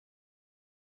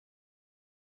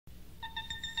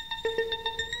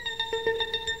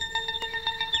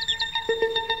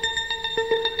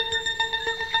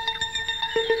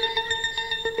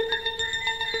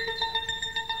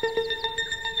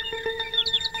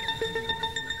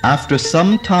After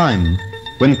some time,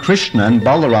 when Krishna and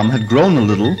Balaram had grown a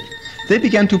little, they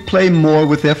began to play more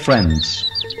with their friends.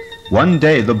 One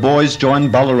day the boys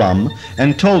joined Balaram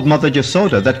and told Mother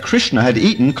Yasoda that Krishna had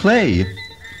eaten clay.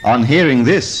 On hearing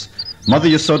this, Mother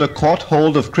Yasoda caught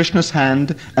hold of Krishna's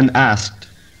hand and asked,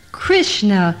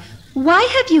 "Krishna, why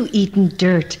have you eaten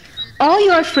dirt? All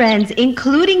your friends,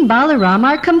 including Balaram,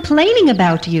 are complaining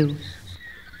about you."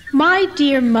 "My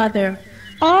dear mother,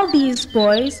 all these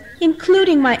boys,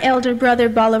 including my elder brother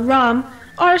Balaram,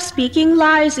 are speaking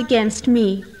lies against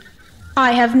me.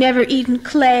 I have never eaten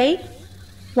clay.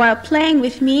 While playing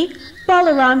with me,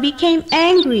 Balaram became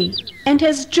angry and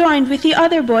has joined with the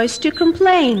other boys to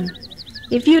complain.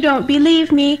 If you don't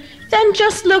believe me, then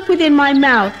just look within my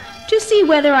mouth to see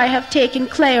whether I have taken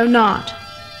clay or not."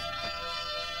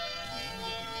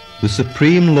 The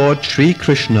Supreme Lord Sri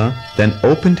Krishna then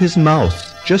opened his mouth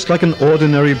just like an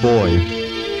ordinary boy.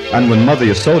 And when Mother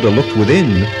Yasoda looked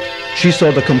within, she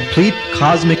saw the complete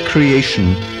cosmic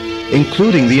creation,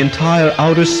 including the entire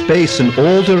outer space in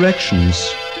all directions.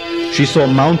 She saw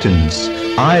mountains,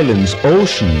 islands,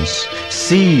 oceans,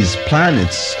 seas,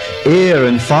 planets, air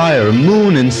and fire,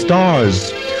 moon and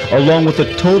stars, along with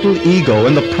the total ego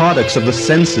and the products of the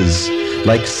senses,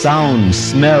 like sound,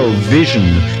 smell, vision,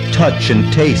 touch,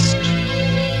 and taste.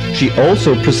 She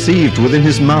also perceived within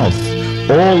his mouth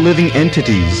all living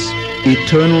entities,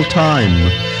 eternal time,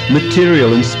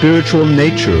 material and spiritual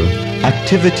nature,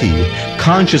 activity,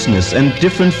 consciousness, and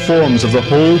different forms of the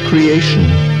whole creation.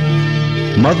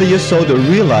 Mother Yasoda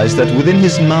realized that within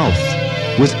his mouth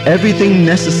was everything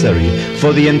necessary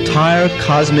for the entire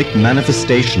cosmic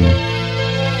manifestation.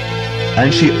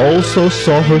 And she also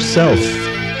saw herself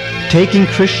taking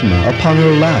Krishna upon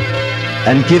her lap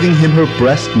and giving him her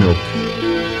breast milk.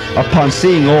 Upon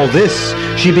seeing all this,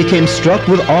 she became struck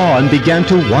with awe and began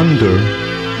to wonder.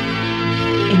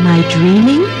 Am I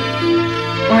dreaming?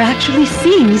 Or actually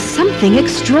seeing something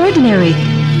extraordinary?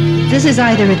 This is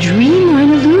either a dream or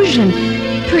an illusion.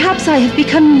 Perhaps I have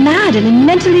become mad and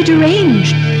mentally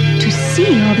deranged to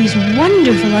see all these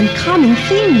wonderful, uncommon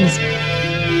things.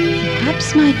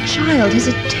 Perhaps my child has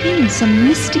attained some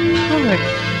mystic power,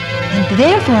 and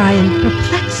therefore I am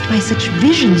perplexed by such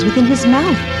visions within his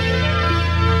mouth.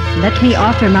 Let me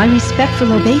offer my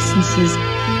respectful obeisances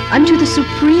unto the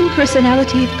Supreme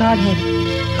Personality of Godhead,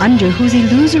 under whose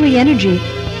illusory energy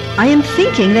I am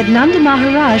thinking that Nanda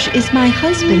Maharaj is my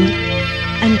husband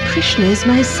and Krishna is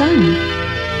my son,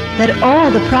 that all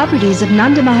the properties of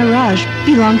Nanda Maharaj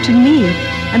belong to me,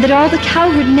 and that all the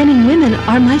cowherd men and women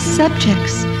are my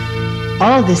subjects.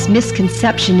 All this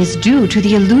misconception is due to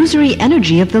the illusory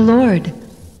energy of the Lord.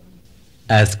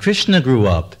 As Krishna grew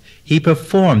up, he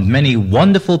performed many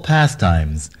wonderful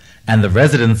pastimes, and the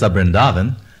residents of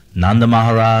Vrindavan, Nanda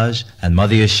Maharaj and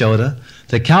Mother Yashoda,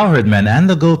 the cowherd men and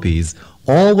the gopis,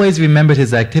 always remembered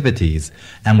his activities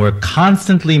and were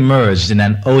constantly merged in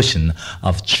an ocean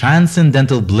of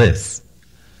transcendental bliss.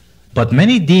 But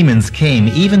many demons came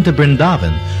even to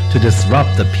Vrindavan to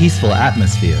disrupt the peaceful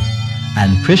atmosphere,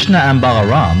 and Krishna and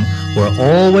Balaram were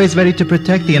always ready to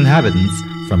protect the inhabitants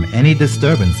from any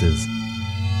disturbances.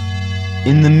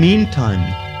 In the meantime,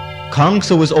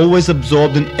 Kamsa was always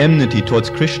absorbed in enmity towards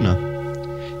Krishna.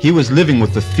 He was living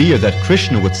with the fear that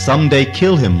Krishna would someday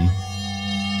kill him.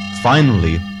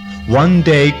 Finally, one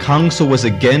day Kamsa was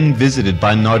again visited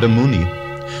by Narada Muni.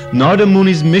 Narada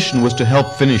Muni's mission was to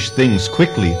help finish things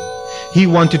quickly. He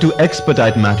wanted to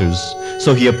expedite matters,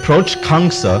 so he approached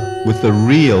Kamsa with the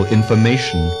real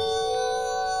information.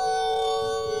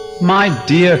 My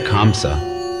dear Kamsa,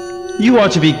 you are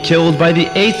to be killed by the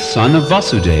 8th son of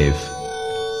Vasudeva.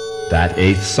 That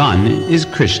 8th son is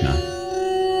Krishna.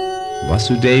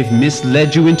 Vasudeva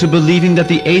misled you into believing that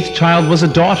the 8th child was a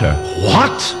daughter.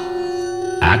 What?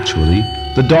 Actually,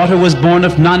 the daughter was born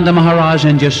of Nanda Maharaj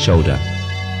and Yashoda.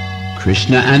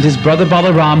 Krishna and his brother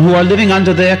Balaram, who are living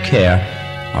under their care,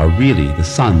 are really the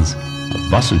sons of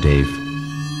Vasudeva.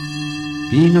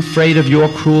 Being afraid of your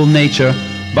cruel nature,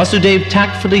 Vasudeva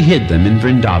tactfully hid them in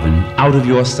Vrindavan, out of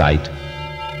your sight.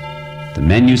 The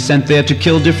men you sent there to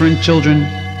kill different children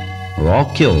were all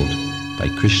killed by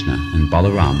Krishna and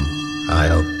Balaram.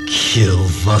 I'll kill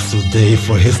Vasudeva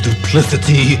for his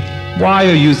duplicity. Why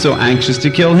are you so anxious to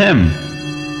kill him?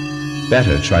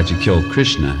 Better try to kill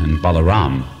Krishna and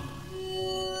Balaram.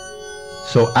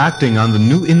 So acting on the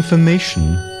new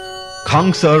information,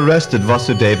 Kamsa arrested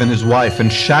Vasudeva and his wife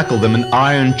and shackled them in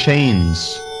iron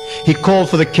chains. He called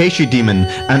for the Keshi demon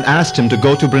and asked him to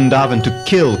go to Vrindavan to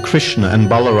kill Krishna and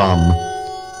Balaram.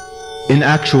 In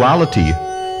actuality,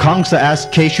 Kamsa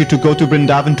asked Keshi to go to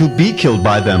Vrindavan to be killed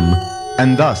by them,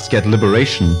 and thus get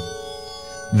liberation.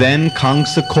 Then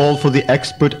Kamsa called for the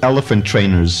expert elephant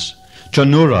trainers,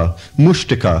 Chanura,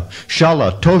 Mushtika,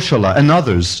 Shala, Toshala, and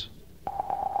others.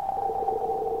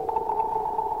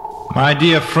 My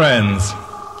dear friends,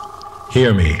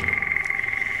 hear me.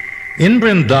 In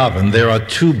Vrindavan there are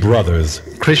two brothers,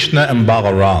 Krishna and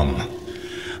Balaram.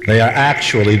 They are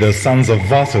actually the sons of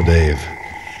Vasudeva.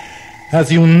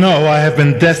 As you know, I have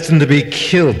been destined to be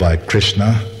killed by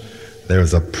Krishna. There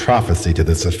is a prophecy to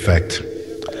this effect.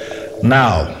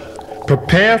 Now,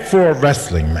 prepare for a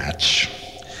wrestling match.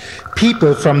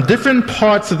 People from different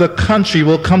parts of the country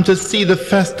will come to see the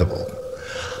festival.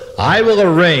 I will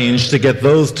arrange to get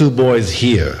those two boys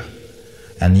here,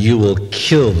 and you will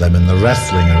kill them in the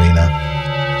wrestling arena.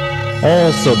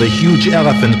 Also, the huge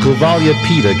elephant Kuvalya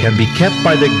Peter can be kept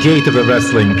by the gate of the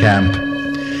wrestling camp.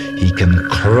 He can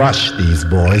crush these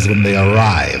boys when they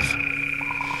arrive.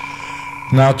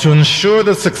 Now, to ensure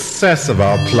the success of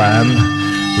our plan,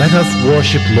 let us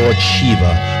worship Lord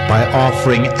Shiva by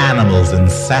offering animals in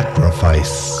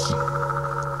sacrifice.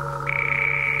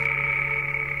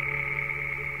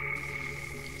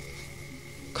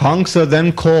 Kamsa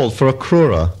then called for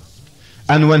Akrura,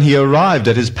 and when he arrived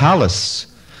at his palace,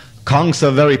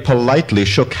 Kamsa very politely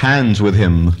shook hands with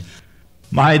him.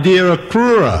 My dear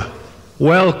Akrura,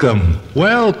 welcome,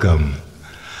 welcome.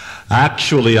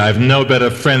 Actually, I've no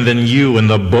better friend than you in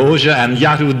the Bhoja and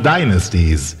Yadu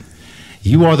dynasties.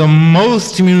 You are the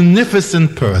most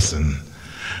munificent person.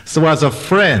 So as a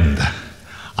friend,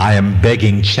 I am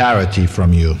begging charity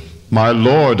from you. My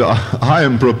lord, I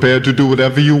am prepared to do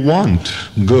whatever you want.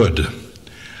 Good.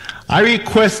 I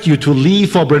request you to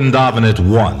leave for Vrindavan at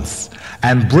once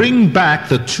and bring back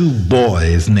the two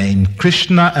boys named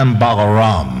Krishna and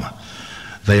Balaram.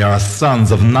 They are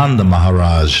sons of Nanda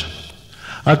Maharaj.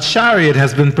 A chariot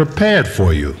has been prepared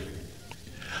for you.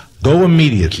 Go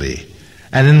immediately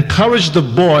and encourage the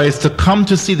boys to come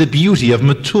to see the beauty of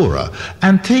Mathura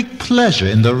and take pleasure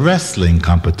in the wrestling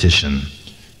competition.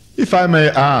 If I may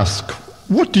ask,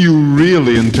 what do you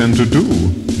really intend to do?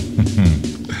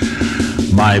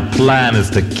 My plan is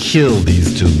to kill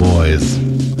these two boys.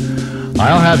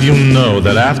 I'll have you know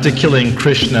that after killing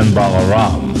Krishna and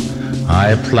Balaram,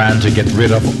 I plan to get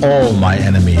rid of all my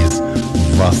enemies,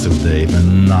 Vasudeva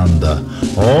and Nanda,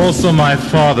 also my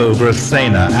father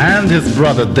Ugrasena and his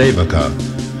brother Devaka.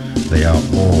 They are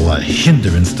all a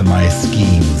hindrance to my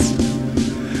schemes.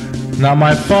 Now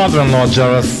my father-in-law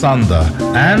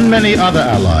Jarasandha and many other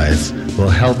allies will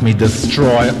help me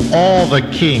destroy all the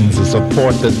kings who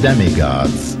support the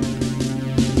demigods.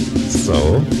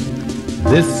 So,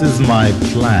 this is my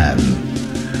plan.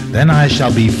 Then I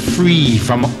shall be free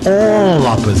from all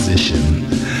opposition,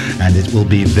 and it will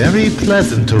be very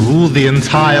pleasant to rule the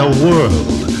entire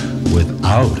world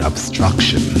without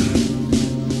obstruction.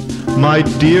 My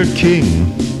dear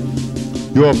king,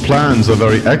 your plans are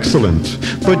very excellent,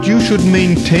 but you should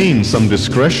maintain some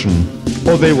discretion,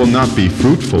 or they will not be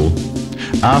fruitful.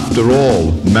 After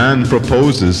all, man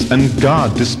proposes and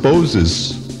God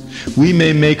disposes. We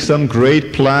may make some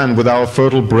great plan with our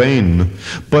fertile brain,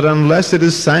 but unless it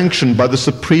is sanctioned by the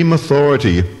supreme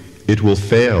authority, it will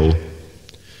fail.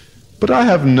 But I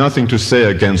have nothing to say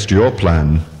against your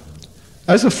plan.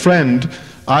 As a friend,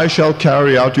 I shall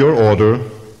carry out your order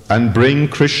and bring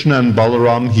Krishna and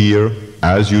Balaram here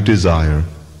as you desire.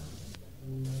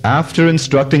 After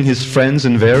instructing his friends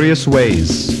in various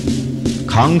ways,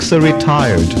 Kamsa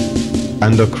retired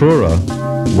and Akrura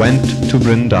went to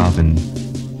Vrindavan.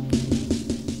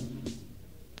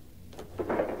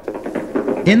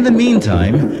 In the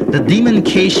meantime, the demon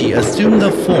Keshi assumed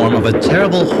the form of a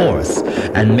terrible horse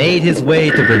and made his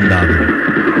way to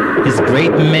Vrindavan. His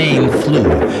great mane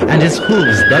flew, and his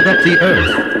hooves dug up the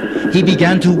earth. He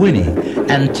began to whinny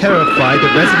and terrified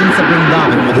the residents of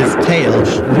Vrindavan with his tail,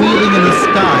 wheeling in the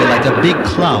sky like a big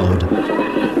cloud.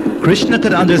 Krishna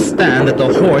could understand that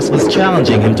the horse was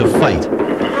challenging him to fight.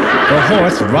 The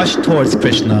horse rushed towards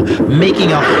Krishna,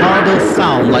 making a horrible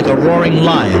sound like a roaring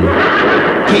lion.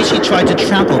 Keshi tried to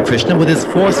trample Krishna with his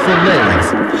forceful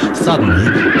legs.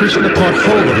 Suddenly, Krishna caught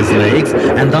hold of his legs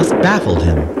and thus baffled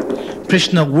him.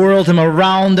 Krishna whirled him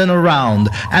around and around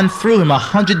and threw him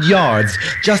 100 yards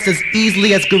just as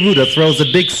easily as Garuda throws a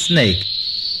big snake.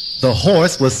 The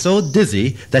horse was so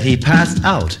dizzy that he passed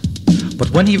out.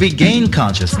 But when he regained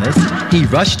consciousness, he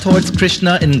rushed towards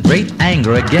Krishna in great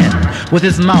anger again, with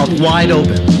his mouth wide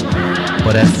open.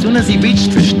 But as soon as he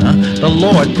reached Krishna, the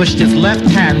Lord pushed his left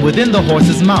hand within the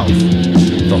horse's mouth.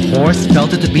 The horse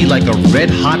felt it to be like a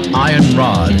red-hot iron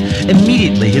rod.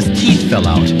 Immediately his teeth fell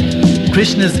out.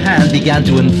 Krishna's hand began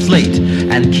to inflate,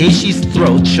 and Keshi's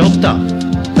throat choked up.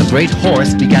 The great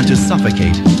horse began to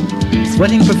suffocate.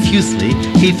 Sweating profusely,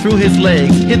 he threw his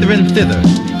legs hither and thither.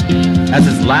 As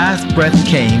his last breath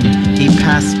came, he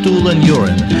passed stool and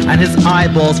urine, and his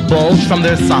eyeballs bulged from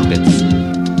their sockets.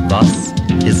 Thus,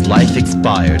 his life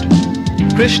expired.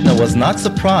 Krishna was not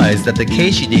surprised that the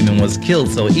Keshi demon was killed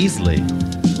so easily,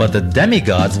 but the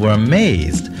demigods were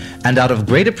amazed, and out of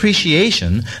great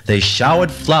appreciation, they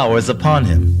showered flowers upon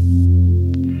him.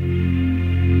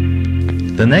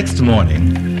 The next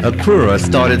morning, Akrura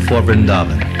started for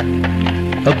Vrindavan.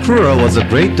 Akrura was a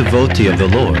great devotee of the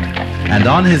Lord, and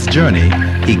on his journey,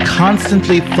 he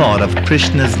constantly thought of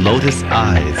Krishna's lotus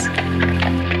eyes.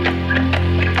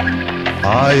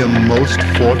 I am most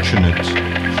fortunate.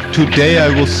 Today I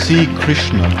will see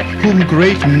Krishna, whom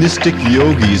great mystic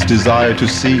yogis desire to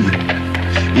see.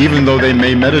 Even though they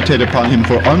may meditate upon him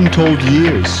for untold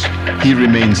years, he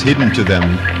remains hidden to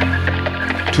them.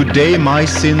 Today my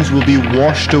sins will be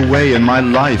washed away and my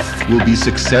life will be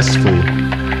successful.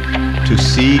 To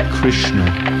see Krishna,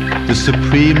 the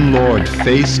Supreme Lord,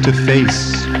 face to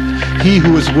face. He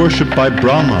who is worshipped by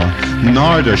Brahma,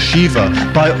 Narada, Shiva,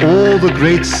 by all the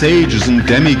great sages and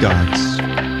demigods.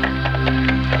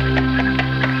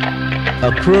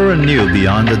 Akrura knew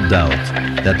beyond a doubt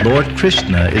that Lord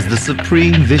Krishna is the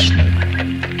Supreme Vishnu.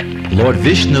 Lord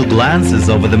Vishnu glances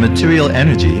over the material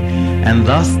energy, and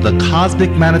thus the cosmic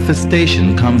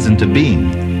manifestation comes into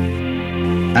being.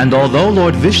 And although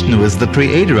Lord Vishnu is the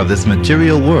creator of this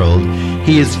material world,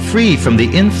 he is free from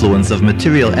the influence of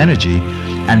material energy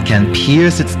and can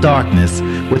pierce its darkness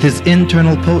with his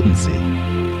internal potency.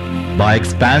 By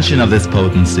expansion of this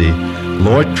potency,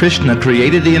 Lord Krishna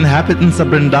created the inhabitants of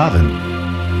Vrindavan.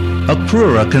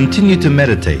 Akrura continued to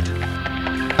meditate.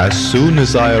 As soon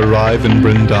as I arrive in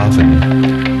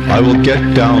Vrindavan, I will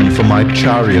get down from my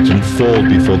chariot and fall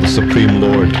before the Supreme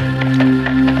Lord.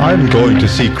 I am going to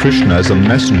see Krishna as a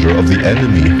messenger of the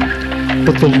enemy,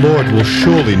 but the Lord will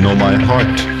surely know my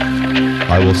heart.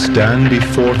 I will stand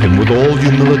before him with all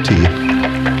humility.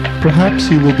 Perhaps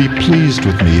he will be pleased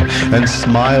with me and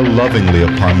smile lovingly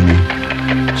upon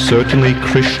me. Certainly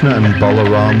Krishna and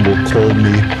Balaram will call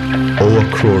me, O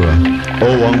Akrura,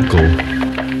 O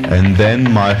Uncle, and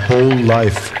then my whole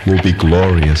life will be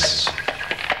glorious.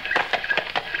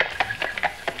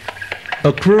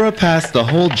 Akrura passed the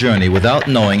whole journey without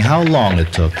knowing how long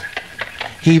it took.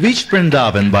 He reached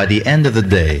Vrindavan by the end of the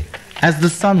day, as the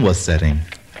sun was setting.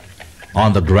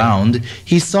 On the ground,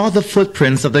 he saw the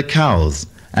footprints of the cows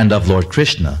and of Lord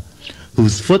Krishna,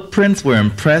 whose footprints were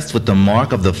impressed with the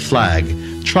mark of the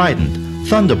flag, trident,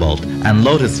 thunderbolt, and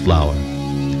lotus flower.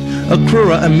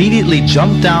 Akrura immediately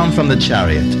jumped down from the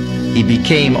chariot. He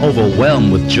became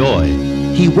overwhelmed with joy.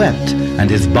 He wept, and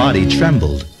his body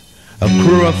trembled.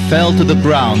 Akrura fell to the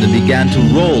ground and began to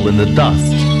roll in the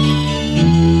dust.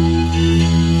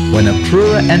 When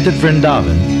Akrura entered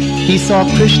Vrindavan, he saw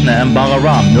Krishna and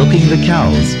Balaram milking the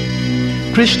cows.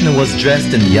 Krishna was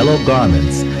dressed in yellow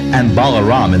garments, and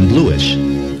Balaram in bluish.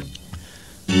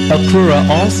 Akrura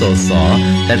also saw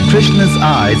that Krishna's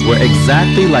eyes were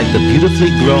exactly like the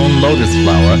beautifully grown lotus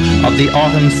flower of the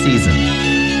autumn season.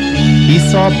 He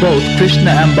saw both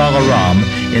Krishna and Balaram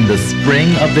in the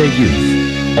spring of their youth.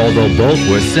 Although both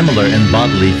were similar in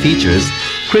bodily features,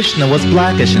 Krishna was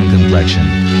blackish in complexion,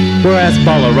 whereas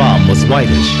Balaram was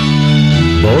whitish.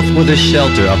 Both were the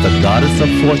shelter of the goddess of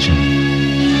fortune.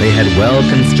 They had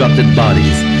well-constructed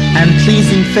bodies and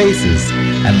pleasing faces,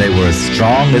 and they were as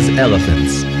strong as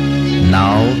elephants.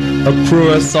 Now,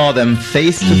 Akrura saw them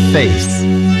face to face.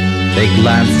 They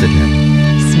glanced at him,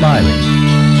 smiling.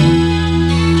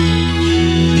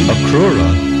 Akrura,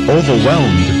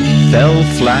 overwhelmed, fell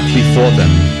flat before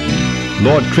them.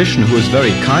 Lord Krishna, who is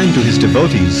very kind to his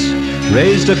devotees,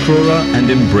 raised Akrura and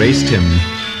embraced him.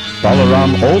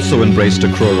 Balaram also embraced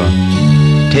Akrura.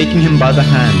 Taking him by the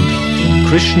hand,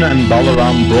 Krishna and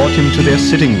Balaram brought him to their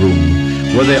sitting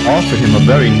room, where they offered him a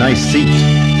very nice seat.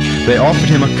 They offered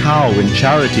him a cow in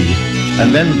charity,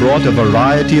 and then brought a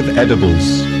variety of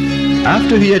edibles.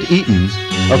 After he had eaten,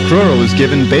 Akrura was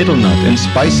given betel nut and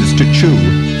spices to chew.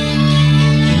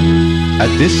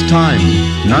 At this time,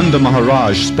 Nanda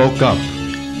Maharaj spoke up.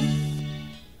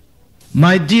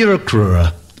 My dear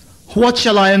Akrura, what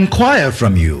shall I inquire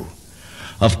from you?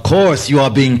 Of course you are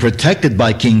being protected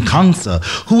by King Kamsa,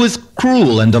 who is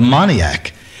cruel and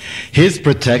demoniac. His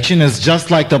protection is just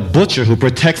like the butcher who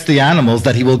protects the animals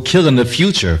that he will kill in the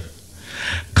future.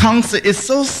 Kamsa is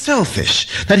so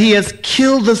selfish that he has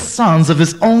killed the sons of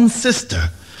his own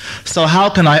sister. So how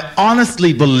can I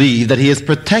honestly believe that he is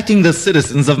protecting the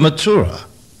citizens of Mathura?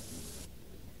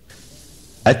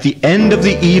 At the end of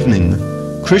the evening,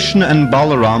 Krishna and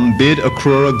Balaram bid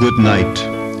Akrura good night.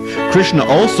 Krishna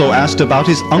also asked about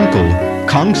his uncle,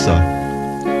 Kamsa.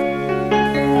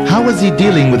 How is he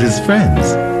dealing with his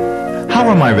friends? How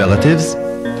are my relatives?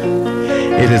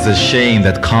 It is a shame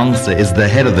that Kamsa is the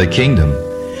head of the kingdom.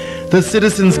 The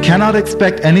citizens cannot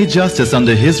expect any justice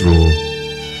under his rule.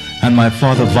 And my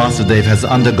father Vasudeva has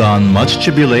undergone much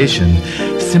tribulation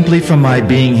simply from my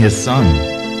being his son.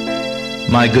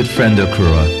 My good friend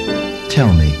Akrura,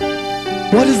 tell me,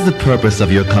 what is the purpose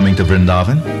of your coming to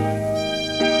Vrindavan?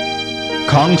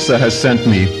 Kamsa has sent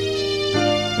me.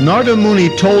 Narada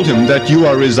Muni told him that you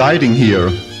are residing here,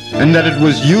 and that it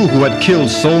was you who had killed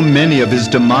so many of his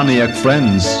demoniac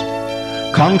friends.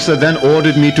 Kamsa then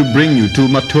ordered me to bring you to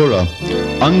Mathura,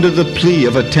 under the plea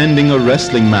of attending a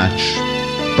wrestling match.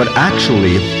 But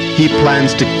actually, he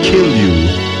plans to kill you.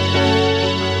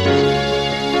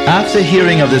 After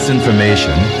hearing of this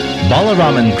information,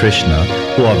 Balaram and Krishna,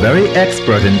 who are very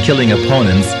expert in killing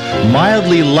opponents,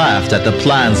 mildly laughed at the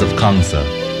plans of Kamsa.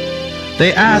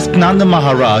 They asked Nanda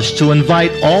Maharaj to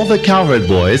invite all the cowherd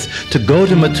boys to go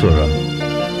to Mathura.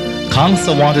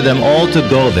 Kamsa wanted them all to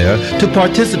go there to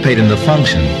participate in the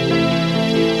function.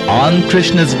 On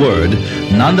Krishna's word,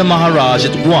 Nanda Maharaj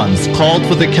at once called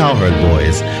for the cowherd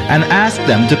boys and asked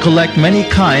them to collect many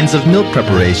kinds of milk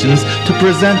preparations to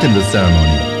present in the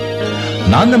ceremony.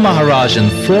 Nanda Maharaj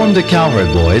informed the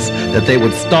cowherd boys that they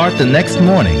would start the next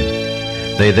morning.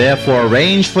 They therefore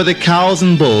arranged for the cows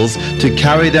and bulls to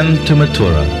carry them to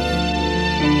Mathura.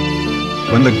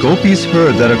 When the gopis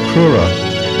heard that Akrura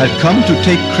had come to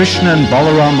take Krishna and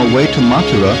Balaram away to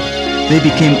Mathura, they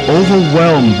became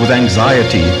overwhelmed with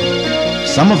anxiety.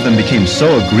 Some of them became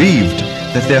so aggrieved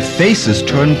that their faces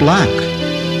turned black.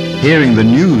 Hearing the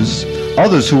news,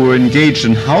 others who were engaged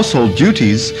in household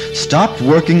duties stopped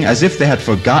working as if they had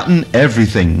forgotten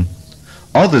everything.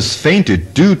 Others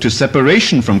fainted due to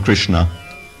separation from Krishna.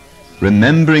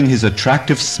 Remembering his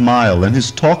attractive smile and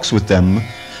his talks with them,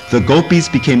 the gopis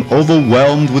became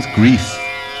overwhelmed with grief.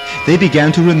 They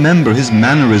began to remember his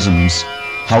mannerisms,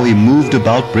 how he moved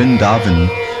about Vrindavan,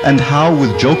 and how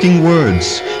with joking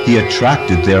words he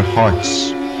attracted their hearts.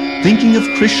 Thinking of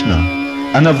Krishna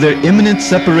and of their imminent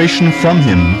separation from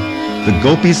him, the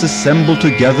gopis assembled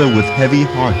together with heavy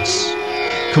hearts.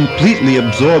 Completely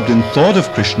absorbed in thought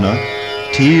of Krishna,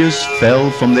 tears fell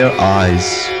from their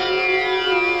eyes.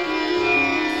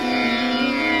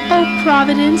 Oh,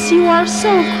 Providence, you are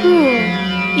so cruel.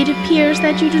 It appears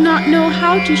that you do not know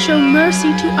how to show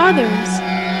mercy to others.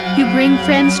 You bring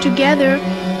friends together,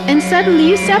 and suddenly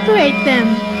you separate them.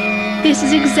 This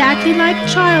is exactly like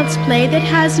child's play that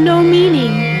has no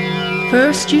meaning.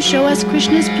 First you show us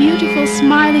Krishna's beautiful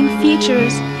smiling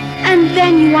features, and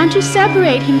then you want to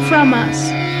separate him from us.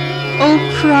 Oh,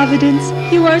 Providence,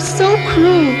 you are so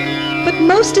cruel. But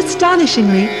most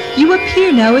astonishingly, you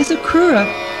appear now as Akrura,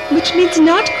 which means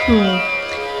not cruel.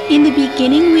 In the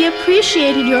beginning we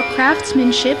appreciated your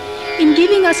craftsmanship in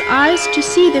giving us eyes to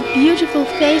see the beautiful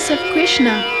face of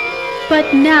Krishna.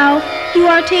 But now you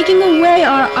are taking away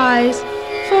our eyes,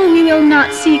 for we will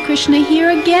not see Krishna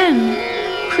here again.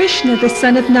 Krishna, the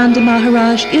son of Nanda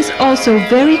Maharaj, is also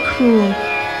very cruel.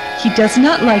 He does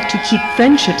not like to keep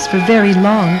friendships for very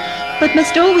long, but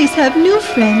must always have new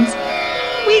friends.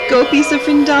 We gopis of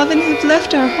Vrindavan have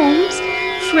left our homes,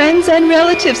 friends and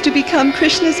relatives to become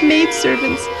Krishna's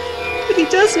maidservants. But he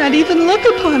does not even look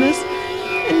upon us.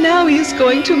 And now he is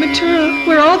going to Mathura,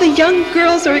 where all the young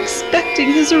girls are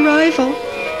expecting his arrival.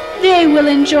 They will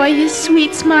enjoy his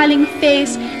sweet smiling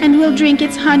face and will drink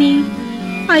its honey.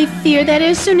 I fear that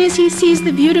as soon as he sees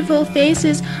the beautiful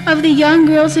faces of the young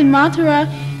girls in Mathura,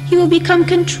 he will become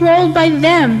controlled by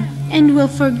them and will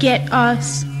forget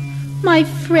us. My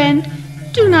friend,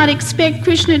 do not expect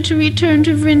Krishna to return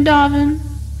to Vrindavan.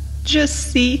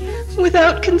 Just see,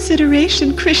 without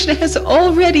consideration, Krishna has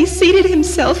already seated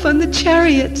himself on the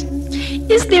chariot.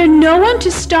 Is there no one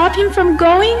to stop him from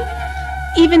going?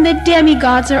 Even the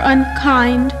demigods are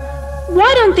unkind.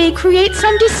 Why don't they create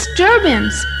some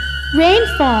disturbance?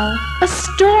 Rainfall, a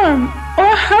storm, or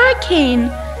a hurricane?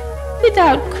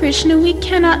 Without Krishna, we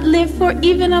cannot live for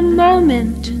even a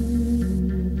moment.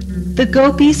 The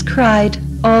gopis cried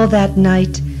all that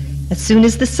night. As soon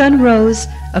as the sun rose,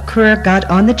 Akrura got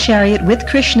on the chariot with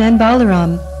Krishna and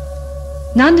Balaram.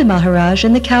 Nanda Maharaj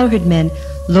and the cowherd men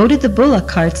loaded the bullock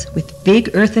carts with big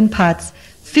earthen pots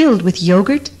filled with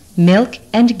yogurt, milk,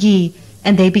 and ghee,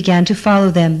 and they began to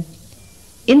follow them.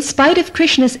 In spite of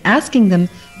Krishna's asking them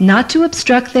not to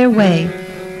obstruct their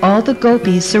way, all the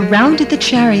gopis surrounded the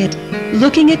chariot,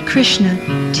 looking at Krishna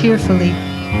tearfully.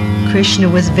 Krishna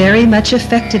was very much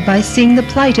affected by seeing the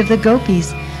plight of the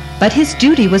gopis, but his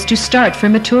duty was to start for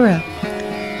Mathura.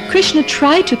 Krishna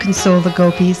tried to console the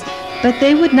gopis, But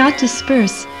they would not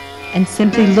disperse, and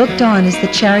simply looked on as the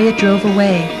chariot drove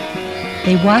away.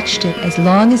 They watched it as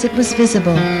long as it was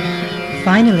visible.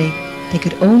 Finally, they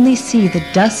could only see the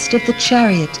dust of the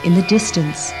chariot in the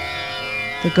distance.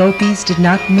 The gopis did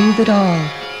not move at all,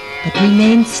 but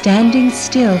remained standing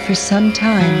still for some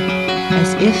time,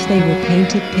 as if they were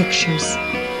painted pictures.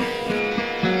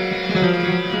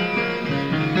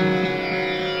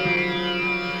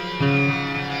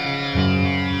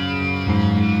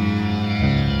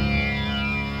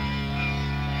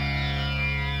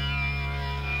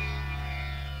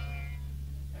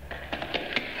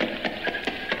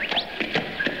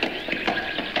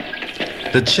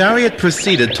 The chariot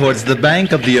proceeded towards the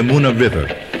bank of the Yamuna River,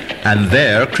 and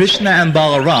there Krishna and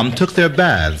Balaram took their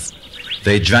baths.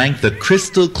 They drank the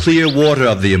crystal clear water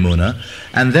of the Yamuna,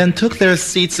 and then took their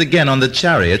seats again on the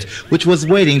chariot, which was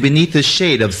waiting beneath the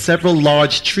shade of several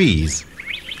large trees.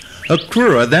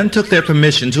 Akrura then took their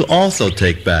permission to also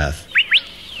take bath.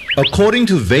 According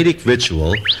to Vedic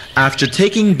ritual, after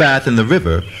taking bath in the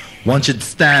river, one should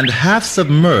stand half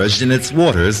submerged in its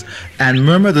waters and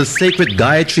murmur the sacred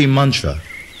Gayatri mantra.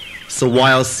 So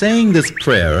while saying this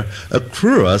prayer,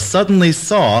 Akrura suddenly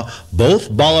saw both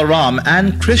Balaram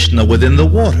and Krishna within the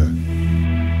water.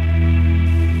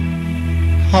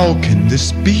 How can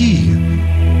this be?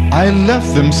 I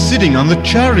left them sitting on the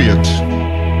chariot.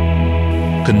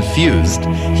 Confused,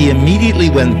 he immediately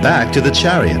went back to the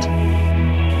chariot.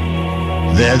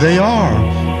 There they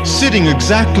are, sitting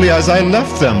exactly as I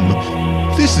left them.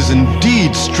 This is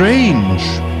indeed strange.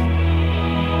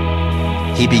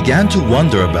 He began to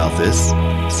wonder about this,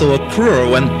 so Akrura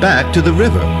went back to the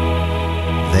river.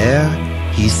 There,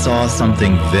 he saw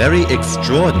something very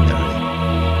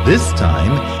extraordinary. This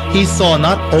time, he saw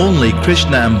not only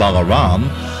Krishna and Balaram,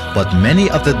 but many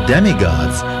of the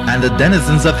demigods and the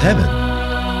denizens of heaven.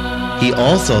 He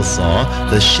also saw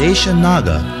the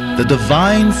Sheshanaga, the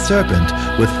divine serpent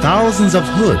with thousands of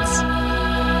hoods.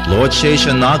 Lord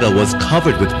Sheshanaga was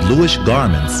covered with bluish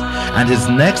garments, and his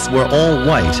necks were all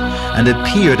white and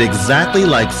appeared exactly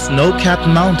like snow-capped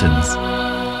mountains.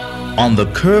 On the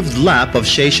curved lap of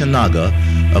Sheshanaga,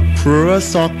 Akrura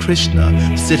saw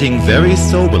Krishna sitting very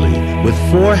soberly with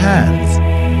 4 hands.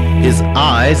 His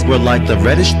eyes were like the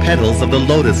reddish petals of the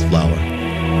lotus flower.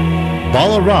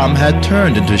 Balaram had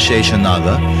turned into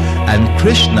Sheshanaga, and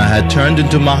Krishna had turned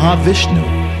into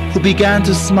Mahavishnu, who began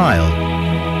to smile.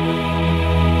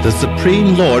 The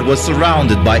Supreme Lord was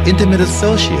surrounded by intimate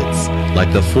associates,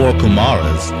 like the 4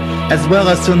 Kumaras, as well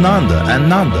as Sunanda and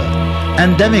Nanda,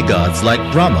 and demigods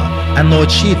like Brahma and Lord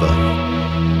Shiva.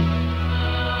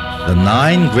 The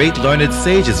 9 great learned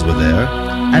sages were there,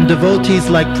 and devotees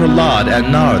like Prahlad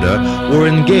and Narada were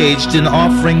engaged in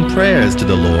offering prayers to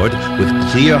the Lord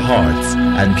with clear hearts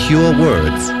and pure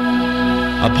words.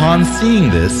 Upon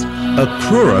seeing this,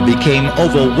 Akrura became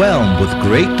overwhelmed with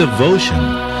great devotion,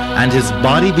 and his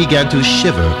body began to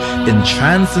shiver in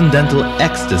transcendental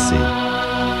ecstasy.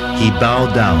 He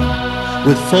bowed down.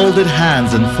 With folded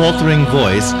hands and faltering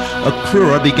voice,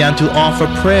 Akrura began to offer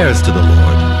prayers to the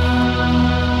Lord.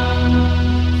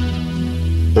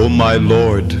 O my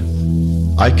Lord,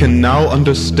 I can now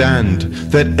understand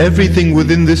that everything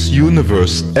within this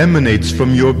universe emanates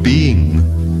from your being.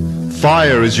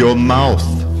 Fire is your mouth,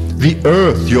 the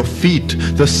earth your feet,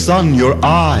 the sun your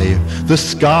eye, the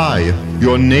sky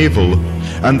your navel,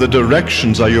 and the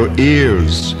directions are your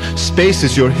ears. Space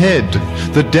is your head,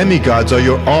 the demigods are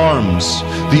your arms,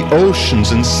 the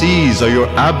oceans and seas are your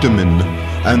abdomen,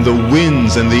 and the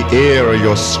winds and the air are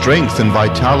your strength and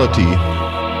vitality.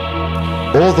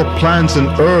 All the plants and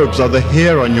herbs are the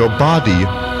hair on your body,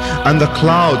 and the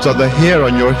clouds are the hair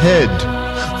on your head.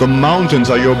 The mountains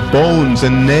are your bones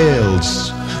and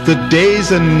nails. The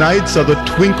days and nights are the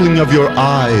twinkling of your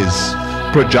eyes.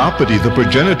 Prajapati, the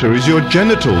progenitor, is your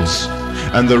genitals,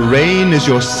 and the rain is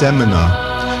your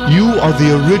semina. You are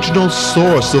the original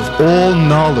source of all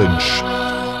knowledge.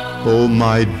 Oh,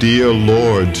 my dear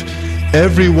Lord,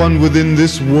 everyone within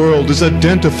this world is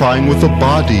identifying with a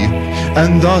body,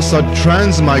 and thus are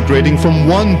transmigrating from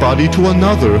one body to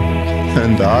another.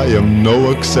 And I am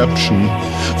no exception,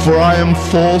 for I am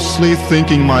falsely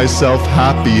thinking myself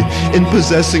happy in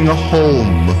possessing a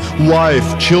home,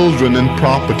 wife, children, and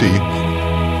property.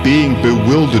 Being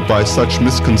bewildered by such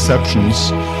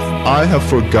misconceptions, I have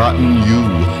forgotten you,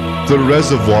 the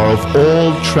reservoir of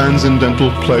all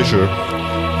transcendental pleasure.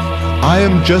 I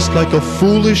am just like a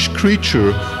foolish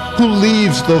creature who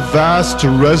leaves the vast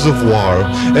reservoir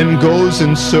and goes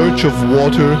in search of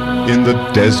water in the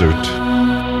desert.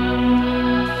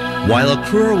 While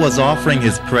Akrura was offering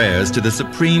his prayers to the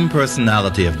Supreme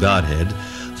Personality of Godhead,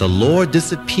 the Lord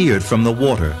disappeared from the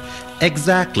water,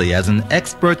 exactly as an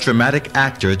expert dramatic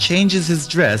actor changes his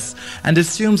dress and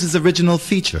assumes his original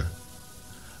feature.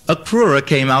 Akrura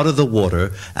came out of the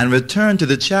water and returned to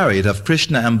the chariot of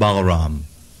Krishna and Balaram.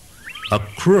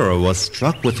 Akrura was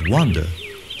struck with wonder.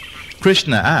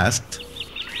 Krishna asked,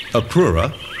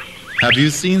 "Akrura, have you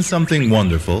seen something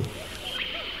wonderful?"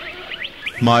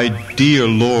 My dear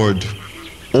Lord,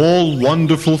 all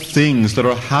wonderful things that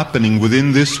are happening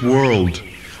within this world,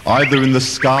 either in the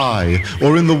sky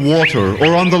or in the water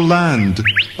or on the land,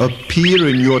 appear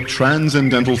in your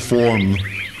transcendental form.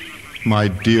 My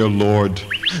dear Lord,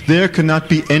 there cannot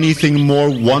be anything more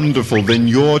wonderful than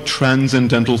your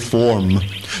transcendental form.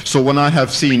 So when I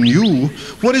have seen you,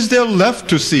 what is there left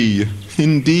to see?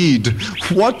 Indeed,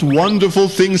 what wonderful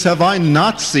things have I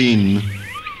not seen?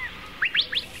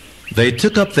 They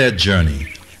took up their journey,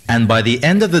 and by the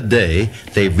end of the day,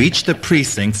 they reached the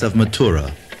precincts of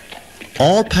Mathura.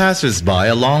 All passers-by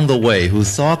along the way who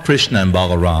saw Krishna and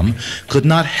Balaram could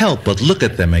not help but look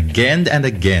at them again and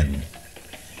again.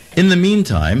 In the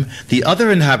meantime, the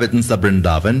other inhabitants of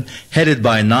Vrindavan, headed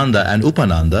by Nanda and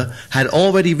Upananda, had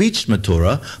already reached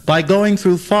Mathura by going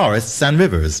through forests and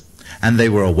rivers, and they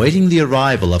were awaiting the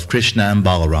arrival of Krishna and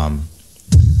Balaram.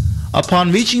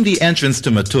 Upon reaching the entrance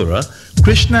to Mathura,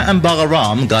 Krishna and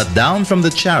Balaram got down from the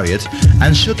chariot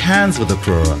and shook hands with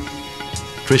Akrura.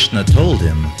 Krishna told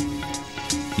him,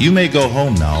 "You may go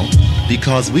home now,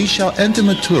 because we shall enter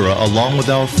Mathura along with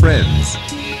our friends."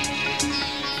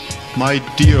 My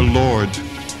dear Lord,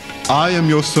 I am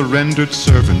your surrendered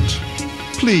servant.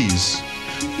 Please,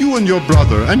 you and your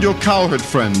brother and your cowherd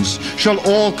friends shall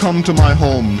all come to my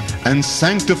home and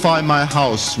sanctify my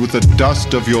house with the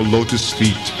dust of your lotus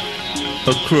feet.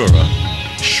 Akrura,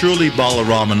 surely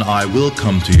Balaram and I will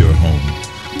come to your home,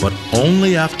 but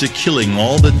only after killing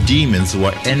all the demons who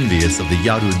are envious of the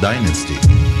Yadu dynasty.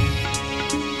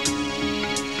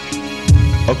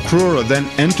 Akrura then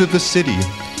entered the city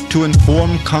to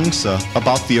inform Kamsa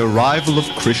about the arrival of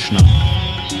Krishna.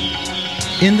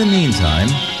 In the meantime,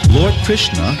 Lord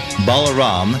Krishna,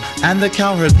 Balaram, and the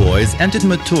cowherd boys entered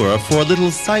Mathura for a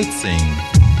little sightseeing.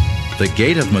 The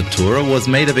gate of Mathura was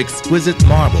made of exquisite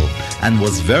marble and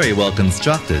was very well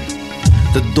constructed.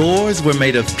 The doors were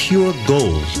made of pure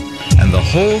gold, and the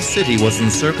whole city was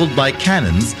encircled by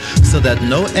cannons so that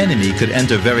no enemy could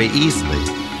enter very easily.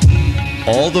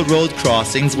 All the road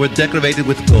crossings were decorated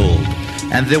with gold,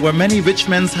 and there were many rich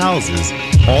men's houses,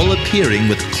 all appearing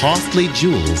with costly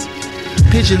jewels.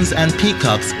 Pigeons and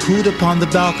peacocks cooed upon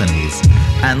the balconies,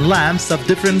 and lamps of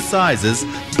different sizes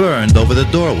burned over the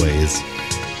doorways.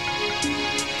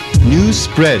 News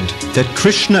spread that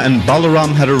Krishna and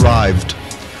Balaram had arrived.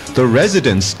 The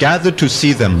residents gathered to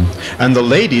see them, and the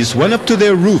ladies went up to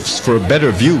their roofs for a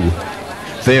better view.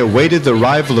 They awaited the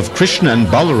arrival of Krishna and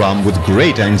Balaram with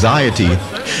great anxiety,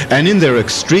 and in their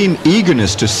extreme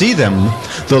eagerness to see them,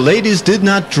 the ladies did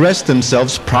not dress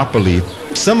themselves properly.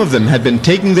 Some of them had been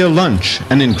taking their lunch,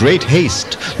 and in great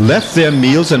haste left their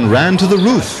meals and ran to the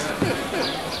roof.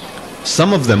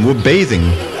 Some of them were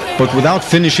bathing, but without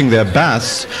finishing their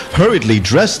baths, hurriedly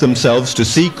dressed themselves to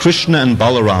see Krishna and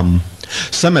Balaram.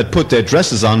 Some had put their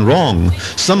dresses on wrong,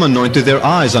 some anointed their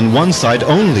eyes on one side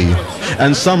only,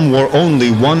 and some wore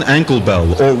only one ankle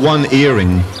bell or one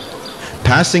earring.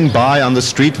 Passing by on the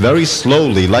street very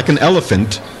slowly like an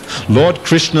elephant, Lord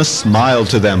Krishna smiled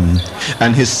to them,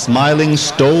 and his smiling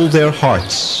stole their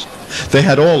hearts. They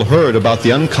had all heard about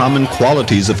the uncommon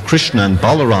qualities of Krishna and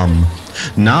Balaram.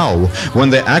 Now, when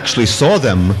they actually saw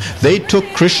them, they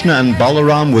took Krishna and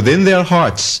Balaram within their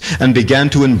hearts and began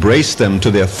to embrace them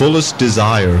to their fullest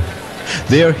desire.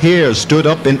 Their hair stood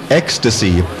up in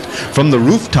ecstasy. From the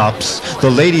rooftops,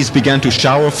 the ladies began to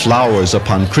shower flowers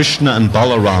upon Krishna and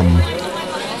Balaram.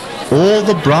 All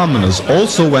the Brahmanas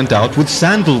also went out with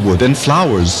sandalwood and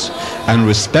flowers and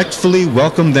respectfully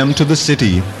welcomed them to the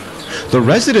city. The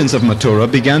residents of Mathura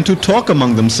began to talk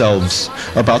among themselves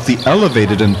about the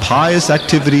elevated and pious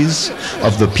activities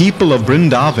of the people of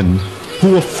Vrindavan,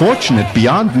 who were fortunate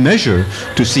beyond measure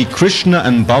to see Krishna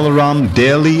and Balaram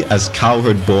daily as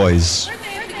cowherd boys.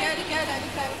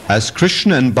 As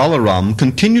Krishna and Balaram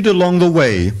continued along the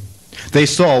way, they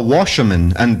saw a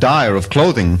washerman and dyer of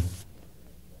clothing.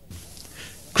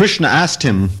 Krishna asked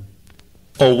him,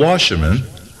 "O washerman,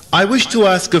 I wish to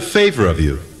ask a favor of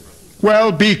you."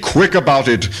 "Well, be quick about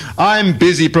it. I'm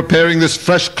busy preparing this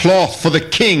fresh cloth for the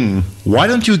king." "Why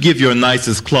don't you give your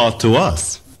nicest cloth to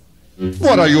us?"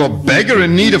 What, are you a beggar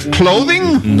in need of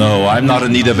clothing? No, I'm not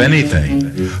in need of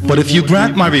anything. But if you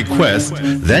grant my request,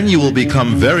 then you will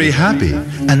become very happy,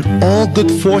 and all good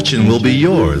fortune will be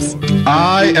yours.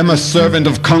 I am a servant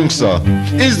of Kamsa.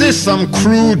 Is this some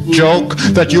crude joke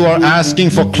that you are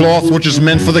asking for cloth which is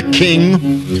meant for the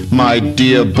king? My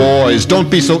dear boys,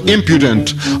 don't be so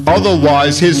impudent.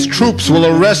 Otherwise his troops will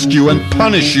arrest you and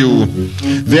punish you.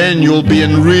 Then you'll be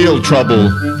in real trouble.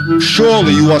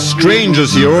 Surely you are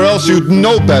strangers here, or else you'd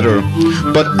know better.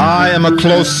 But I am a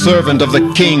close servant of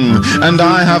the king, and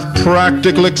I have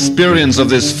practical experience of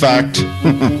this fact.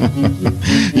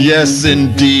 Yes,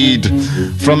 indeed.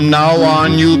 From now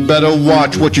on, you'd better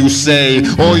watch what you say,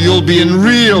 or you'll be in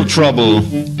real trouble.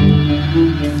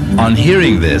 On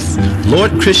hearing this,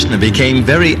 Lord Krishna became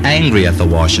very angry at the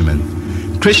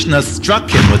washerman. Krishna struck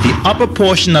him with the upper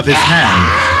portion of his hand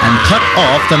and cut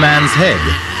off the man's head.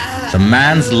 The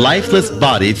man's lifeless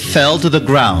body fell to the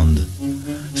ground.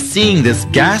 Seeing this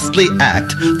ghastly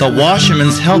act, the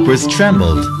washerman's helpers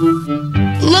trembled.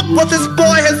 Look what this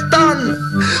boy has done!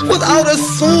 Without a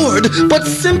sword, but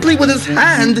simply with his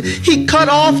hand, he cut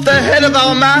off the head of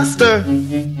our master.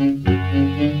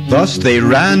 Thus they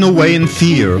ran away in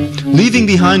fear, leaving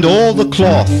behind all the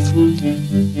cloth.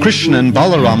 Krishna and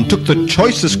Balaram took the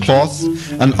choicest cloth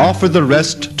and offered the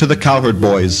rest to the cowherd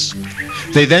boys.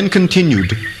 They then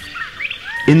continued.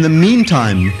 In the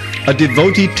meantime, a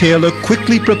devotee tailor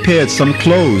quickly prepared some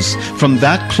clothes from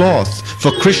that cloth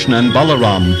for Krishna and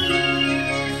Balaram.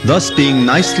 Thus being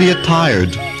nicely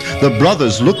attired, the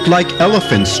brothers looked like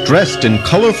elephants dressed in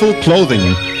colorful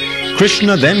clothing.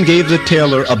 Krishna then gave the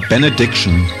tailor a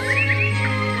benediction.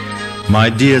 My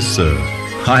dear sir,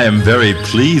 I am very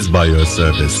pleased by your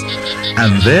service,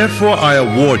 and therefore I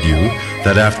award you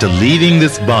that after leaving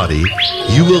this body,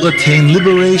 you will attain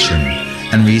liberation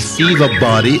and receive a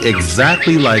body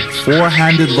exactly like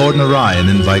four-handed Lord Narayan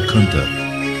in Vaikuntha.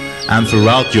 And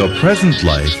throughout your present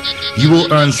life, you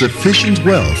will earn sufficient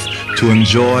wealth to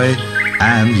enjoy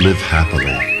and live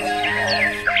happily.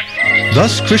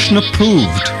 Thus Krishna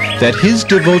proved that his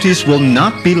devotees will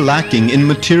not be lacking in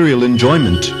material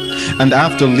enjoyment, and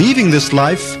after leaving this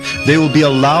life, they will be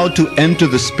allowed to enter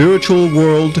the spiritual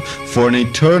world for an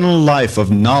eternal life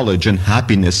of knowledge and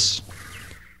happiness.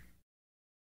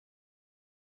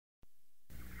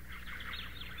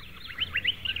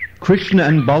 Krishna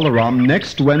and Balaram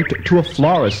next went to a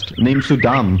florist named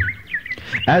Sudam.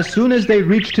 As soon as they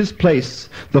reached his place,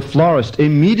 the florist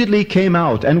immediately came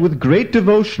out and with great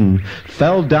devotion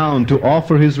fell down to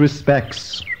offer his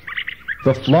respects.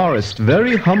 The florist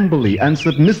very humbly and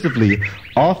submissively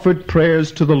offered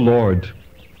prayers to the Lord.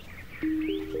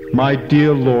 My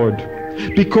dear Lord,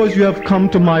 because you have come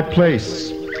to my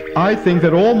place, I think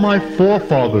that all my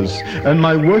forefathers and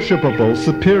my worshipable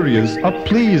superiors are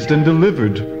pleased and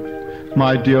delivered.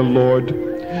 My dear Lord,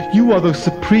 you are the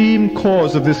supreme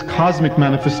cause of this cosmic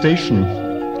manifestation.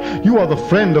 You are the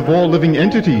friend of all living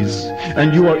entities,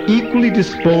 and you are equally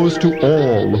disposed to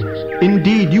all.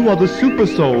 Indeed, you are the super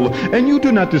soul, and you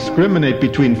do not discriminate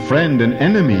between friend and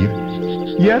enemy.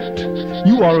 Yet,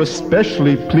 you are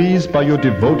especially pleased by your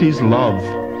devotees' love.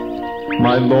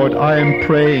 My Lord, I am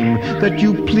praying that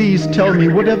you please tell me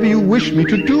whatever you wish me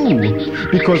to do,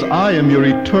 because I am your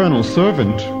eternal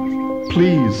servant.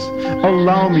 Please,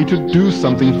 allow me to do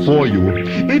something for you.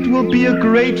 It will be a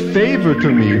great favor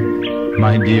to me.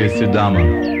 My dear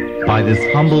Sudama, by this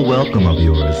humble welcome of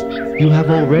yours, you have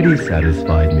already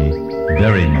satisfied me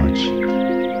very much.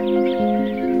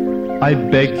 I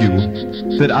beg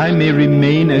you that I may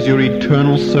remain as your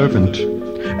eternal servant,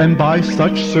 and by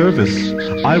such service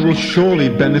I will surely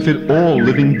benefit all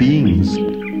living beings.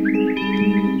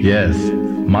 Yes,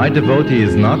 my devotee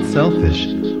is not selfish.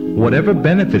 Whatever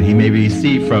benefit he may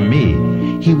receive from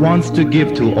me, he wants to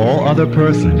give to all other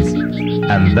persons,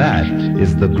 and that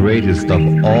is the greatest of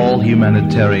all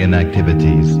humanitarian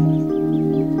activities.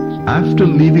 After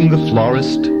leaving the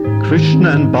florist, Krishna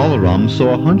and Balaram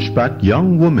saw a hunchbacked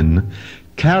young woman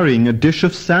carrying a dish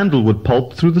of sandalwood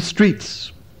pulp through the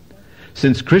streets.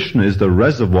 Since Krishna is the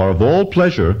reservoir of all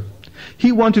pleasure,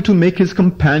 he wanted to make his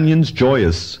companions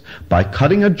joyous by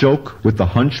cutting a joke with the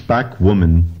hunchbacked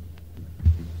woman.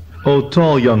 O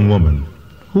tall young woman,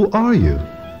 who are you?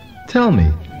 Tell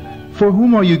me, for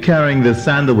whom are you carrying this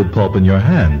sandalwood pulp in your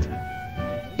hand?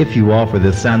 If you offer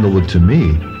this sandalwood to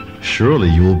me, surely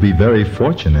you will be very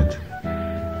fortunate.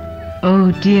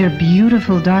 Oh, dear,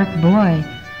 beautiful dark boy,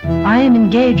 I am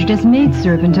engaged as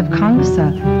maidservant of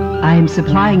Kamsa. I am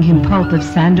supplying him pulp of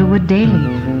sandalwood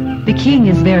daily. The king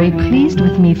is very pleased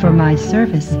with me for my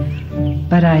service,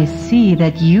 but I see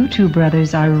that you two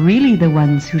brothers are really the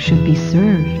ones who should be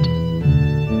served.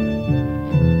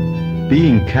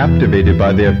 Being captivated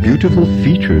by their beautiful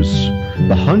features,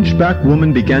 the hunchback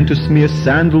woman began to smear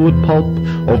sandalwood pulp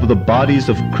over the bodies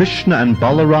of Krishna and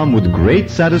Balaram with great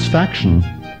satisfaction.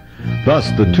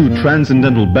 Thus the two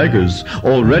transcendental beggars,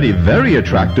 already very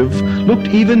attractive, looked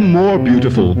even more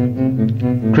beautiful.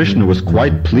 Krishna was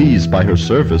quite pleased by her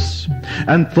service,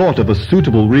 and thought of a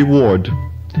suitable reward.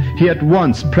 He at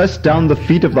once pressed down the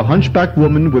feet of the hunchback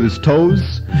woman with his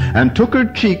toes, and took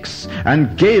her cheeks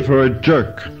and gave her a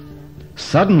jerk.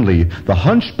 Suddenly the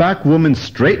hunchback woman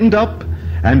straightened up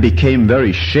and became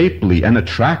very shapely and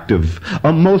attractive,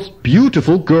 a most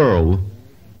beautiful girl.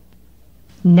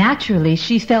 Naturally,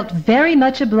 she felt very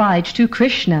much obliged to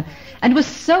Krishna, and was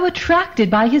so attracted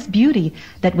by his beauty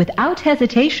that without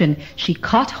hesitation she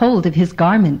caught hold of his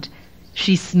garment.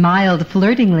 She smiled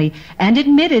flirtingly and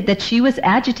admitted that she was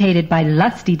agitated by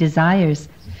lusty desires.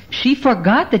 She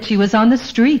forgot that she was on the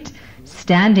street,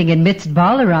 standing amidst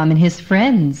Balaram and his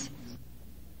friends.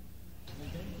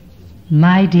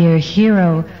 "My dear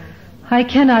hero, I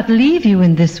cannot leave you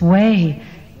in this way.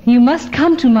 You must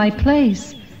come to my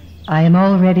place. I am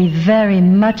already very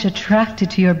much attracted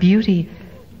to your beauty.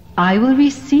 I will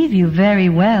receive you very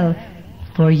well,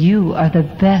 for you are the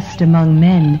best among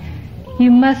men. You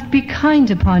must be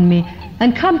kind upon me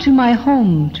and come to my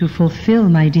home to fulfill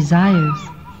my desires."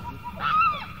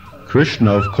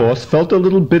 Krishna, of course, felt a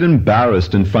little bit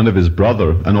embarrassed in front of his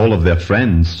brother and all of their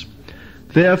friends.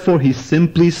 Therefore he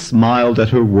simply smiled at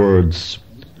her words.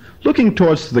 Looking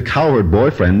towards the cowherd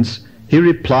boyfriends, he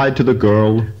replied to the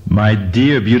girl, "My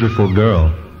dear beautiful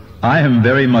girl, I am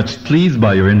very much pleased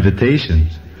by your invitation,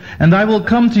 and I will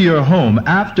come to your home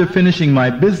after finishing my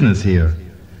business here.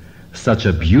 Such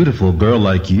a beautiful girl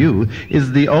like you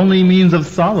is the only means of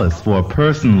solace for a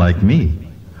person like me,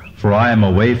 for I am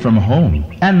away from home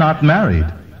and not married.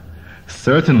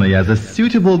 Certainly, as a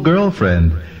suitable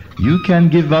girlfriend, you can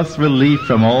give us relief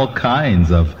from all kinds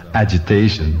of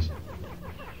agitation."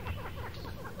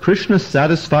 Krishna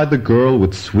satisfied the girl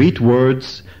with sweet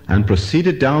words and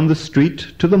proceeded down the street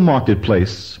to the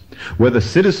marketplace, where the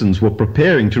citizens were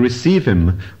preparing to receive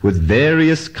him with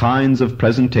various kinds of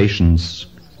presentations.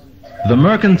 The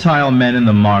mercantile men in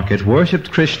the market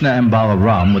worshipped Krishna and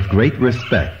Balaram with great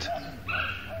respect.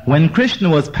 When Krishna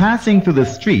was passing through the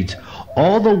street,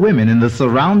 all the women in the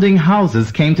surrounding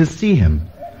houses came to see him,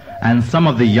 and some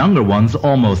of the younger ones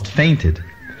almost fainted,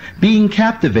 being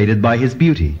captivated by his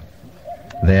beauty.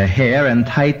 Their hair and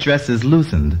tight dresses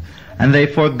loosened, and they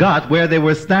forgot where they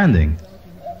were standing.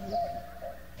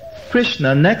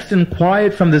 Krishna next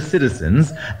inquired from the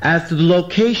citizens as to the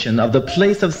location of the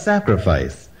place of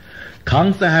sacrifice.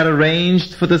 Kamsa had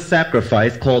arranged for the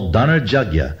sacrifice called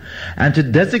Dhanarjagya, and to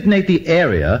designate the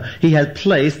area he had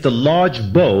placed a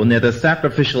large bow near the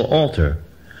sacrificial altar.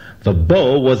 The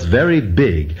bow was very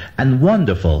big and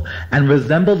wonderful and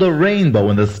resembled a rainbow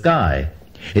in the sky.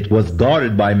 It was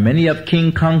guarded by many of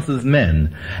King Kamsa's men,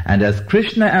 and as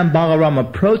Krishna and Balaram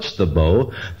approached the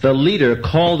bow, the leader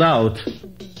called out,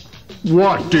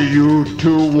 "What do you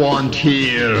two want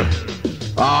here?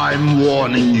 I'm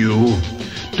warning you.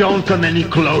 Don't come any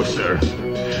closer.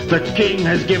 The king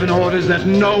has given orders that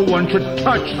no one should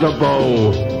touch the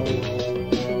bow."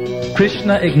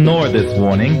 Krishna ignored this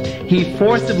warning. He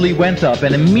forcibly went up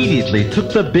and immediately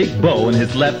took the big bow in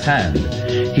his left hand.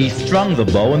 He strung the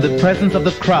bow in the presence of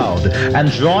the crowd,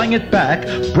 and drawing it back,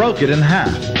 broke it in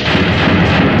half.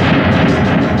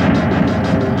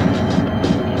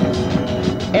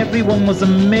 Everyone was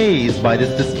amazed by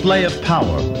this display of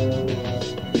power.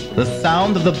 The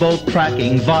sound of the bow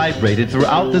cracking vibrated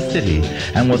throughout the city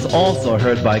and was also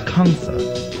heard by Kamsa.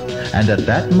 And at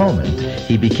that moment,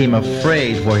 he became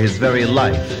afraid for his very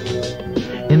life.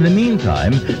 In the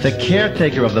meantime, the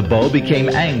caretaker of the bow became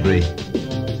angry.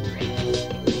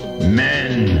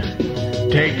 "Men,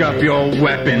 take up your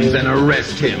weapons and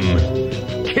arrest him.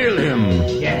 Kill him.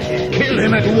 Kill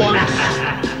him at once."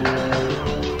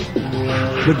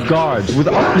 The guards with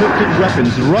uplifted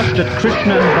weapons rushed at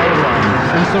Krishna and Balaram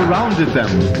and surrounded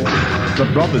them. The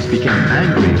brothers became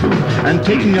angry, and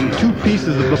taking up 2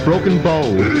 pieces of the broken bow,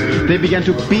 they began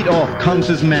to beat off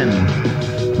Kamsa's men.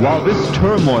 While this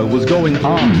turmoil was going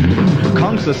on,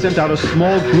 Kamsa sent out a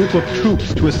small group of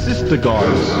troops to assist the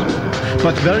guards.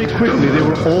 But very quickly they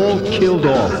were all killed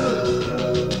off.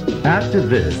 After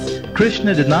this,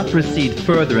 Krishna did not proceed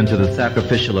further into the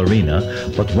sacrificial arena,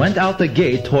 but went out the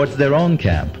gate towards their own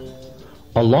camp.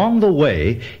 Along the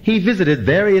way, he visited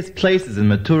various places in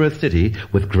Mathura city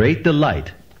with great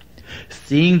delight.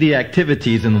 Seeing the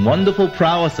activities and wonderful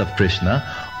prowess of Krishna,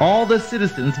 all the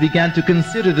citizens began to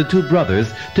consider the 2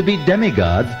 brothers to be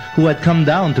demigods who had come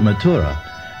down to Mathura,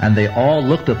 and they all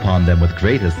looked upon them with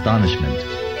great astonishment.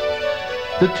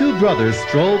 The two brothers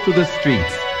strolled through the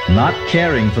streets, not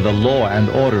caring for the law and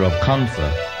order of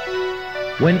Kamsa.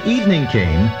 When evening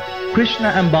came, Krishna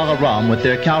and Balaram with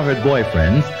their cowherd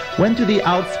boyfriends went to the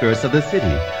outskirts of the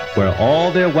city, where all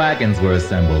their wagons were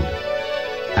assembled.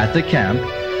 At the camp,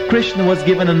 Krishna was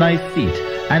given a nice seat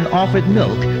and offered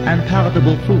milk and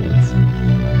palatable foods.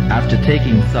 After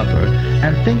taking supper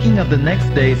and thinking of the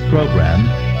next day's program,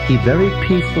 he very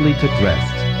peacefully took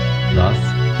rest. Thus,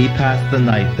 he passed the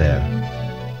night there.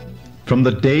 From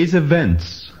the day's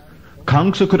events,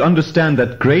 Kamsa could understand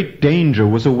that great danger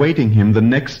was awaiting him the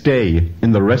next day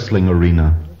in the wrestling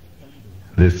arena.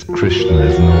 This Krishna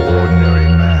is no ordinary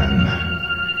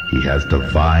man. He has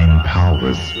divine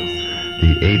powers.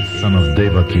 The eighth son of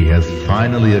Devaki has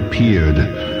finally appeared,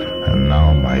 and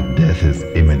now my death is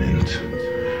imminent.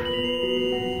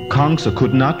 Kamsa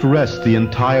could not rest the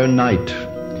entire night.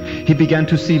 He began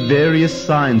to see various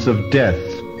signs of death,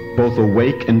 both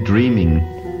awake and dreaming.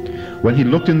 When he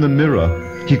looked in the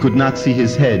mirror, he could not see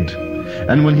his head,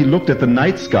 and when he looked at the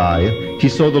night sky, he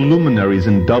saw the luminaries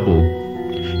in double.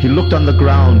 He looked on the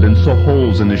ground and saw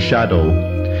holes in his shadow,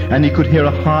 and he could hear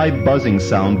a high buzzing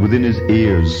sound within his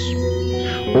ears.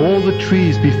 All the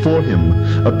trees before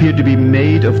him appeared to be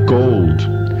made of gold,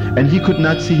 and he could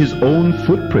not see his own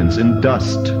footprints in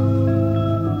dust.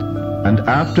 And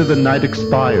after the night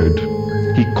expired,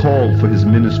 he called for his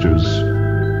ministers.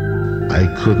 I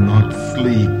could not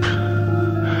sleep.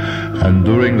 And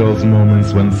during those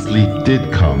moments when sleep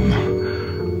did come,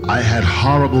 I had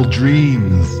horrible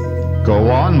dreams.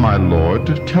 Go on, my lord,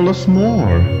 tell us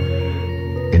more.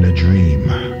 In a dream,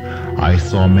 I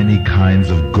saw many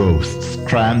kinds of ghosts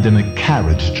crammed in a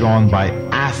carriage drawn by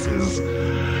asses.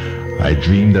 I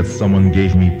dreamed that someone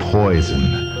gave me poison,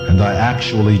 and I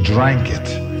actually drank it.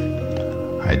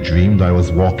 I dreamed I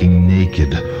was walking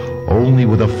naked, only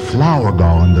with a flower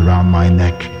garland around my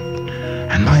neck,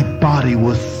 and my body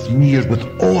was smeared with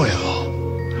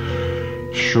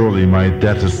oil. Surely my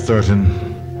death is certain.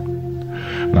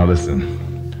 Now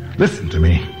listen to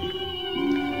me.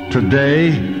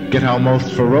 Today, get our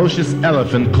most ferocious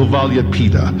elephant,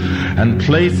 Kuvalyapita, and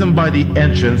place him by the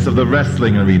entrance of the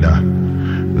wrestling arena.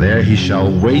 There he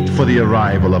shall wait for the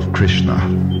arrival of Krishna.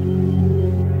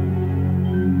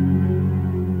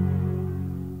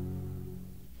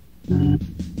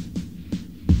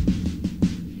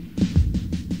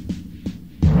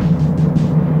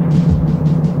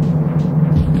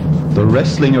 The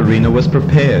wrestling arena was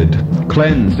prepared,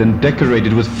 cleansed and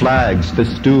decorated with flags,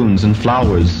 festoons and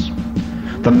flowers.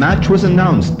 The match was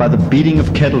announced by the beating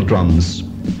of kettle drums.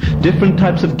 Different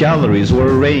types of galleries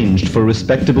were arranged for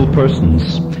respectable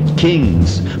persons: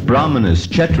 kings, brahmanas,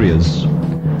 kshatriyas.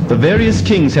 The various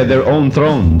kings had their own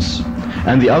thrones,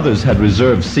 and the others had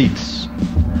reserved seats.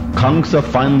 Kamsa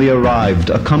finally arrived,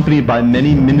 accompanied by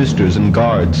many ministers and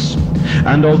guards.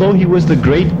 And although he was the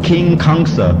great King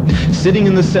Kamsa, sitting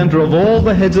in the center of all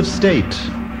the heads of state,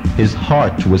 his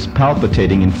heart was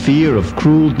palpitating in fear of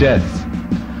cruel death.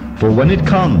 For when it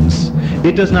comes,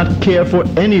 it does not care for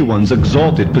anyone's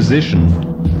exalted position.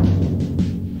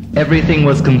 Everything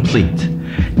was complete.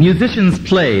 Musicians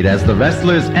played as the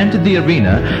wrestlers entered the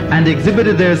arena and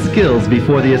exhibited their skills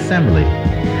before the assembly.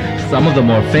 Some of the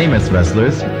more famous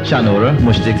wrestlers, Chanura,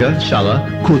 Mushtika,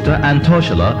 Shala, Kuta, and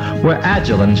Toshala, were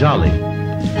agile and jolly.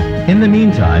 In the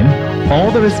meantime,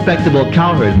 all the respectable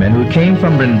cowherd men who came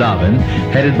from Vrindavan,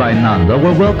 headed by Nanda,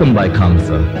 were welcomed by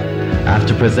Kamsa.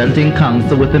 After presenting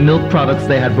Kamsa with the milk products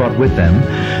they had brought with them,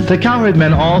 the cowherd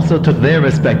men also took their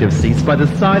respective seats by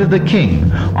the side of the king,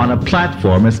 on a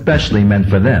platform especially meant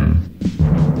for them.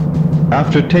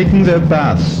 After taking their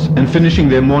baths and finishing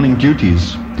their morning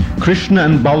duties, Krishna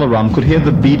and Balaram could hear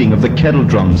the beating of the kettle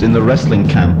drums in the wrestling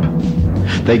camp.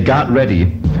 They got ready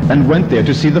and went there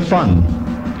to see the fun.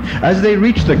 As they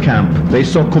reached the camp, they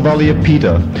saw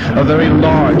Kuvalyapita, a very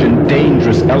large and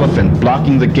dangerous elephant,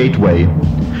 blocking the gateway.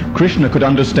 Krishna could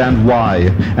understand why,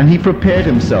 and he prepared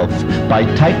himself by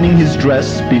tightening his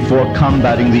dress before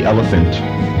combating the elephant.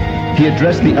 He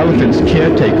addressed the elephant's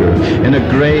caretaker in a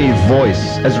grave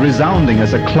voice, as resounding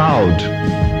as a cloud.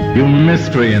 You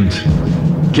miscreant!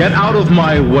 Get out of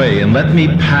my way and let me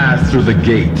pass through the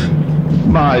gate.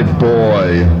 My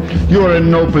boy, you are in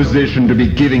no position to be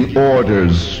giving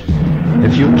orders.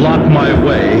 If you block my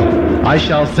way, I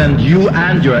shall send you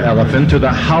and your elephant to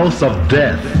the house of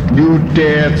death. You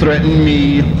dare threaten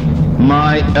me?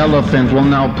 My elephant will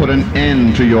now put an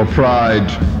end to your pride.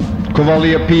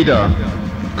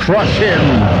 Kuvalyapita, crush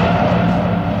him!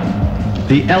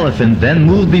 The elephant then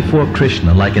moved before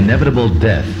Krishna like inevitable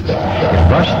death.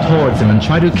 It rushed towards him and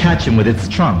tried to catch him with its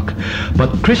trunk.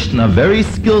 But Krishna very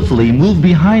skillfully moved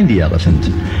behind the elephant.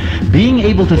 Being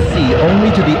able to see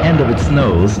only to the end of its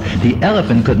nose, the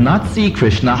elephant could not see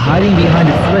Krishna hiding behind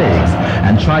its legs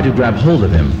and try to grab hold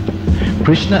of him.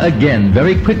 Krishna again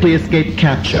very quickly escaped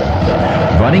capture.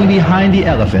 Running behind the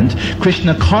elephant,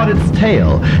 Krishna caught its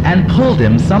tail and pulled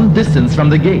him some distance from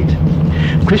the gate.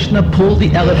 Krishna pulled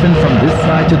the elephant from this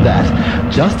side to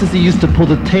that, just as he used to pull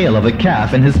the tail of a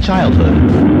calf in his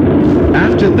childhood.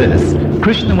 After this,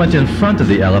 Krishna went in front of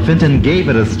the elephant and gave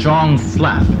it a strong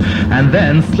slap, and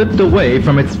then slipped away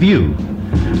from its view.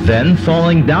 Then,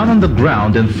 falling down on the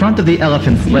ground in front of the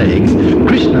elephant's legs,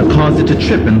 Krishna caused it to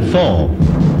trip and fall.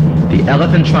 The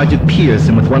elephant tried to pierce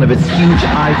him with one of its huge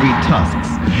ivory tusks.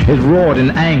 It roared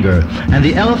in anger, and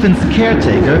the elephant's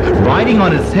caretaker, riding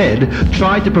on its head,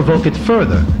 tried to provoke it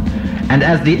further. And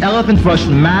as the elephant rushed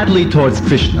madly towards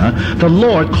Krishna, the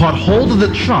Lord caught hold of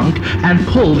the trunk and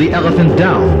pulled the elephant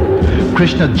down.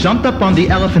 Krishna jumped up on the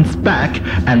elephant's back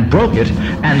and broke it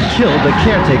and killed the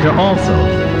caretaker also.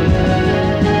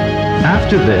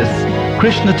 After this,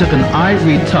 Krishna took an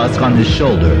ivory tusk on his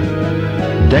shoulder,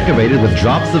 decorated with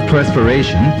drops of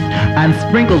perspiration, and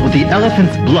sprinkled with the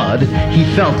elephant's blood, he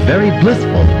felt very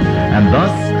blissful, and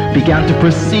thus began to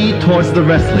proceed towards the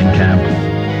wrestling camp.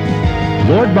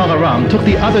 Lord Balaram took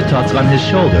the other tusk on his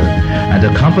shoulder, and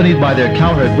accompanied by their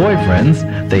cowherd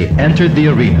boyfriends, they entered the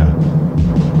arena.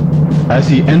 As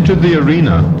he entered the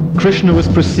arena, Krishna was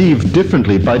perceived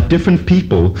differently by different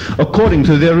people according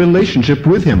to their relationship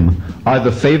with him,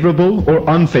 either favorable or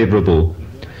unfavorable.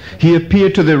 He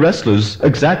appeared to the wrestlers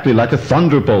exactly like a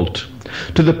thunderbolt,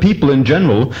 to the people in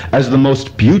general as the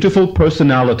most beautiful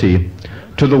personality.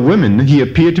 To the women he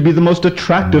appeared to be the most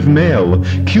attractive male,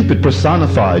 Cupid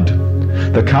personified.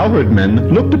 The cowherd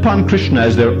men looked upon Krishna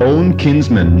as their own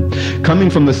kinsmen, coming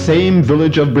from the same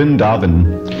village of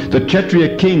Vrindavan. The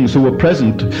Kshatriya kings who were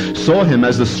present saw him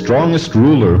as the strongest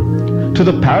ruler. To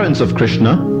the parents of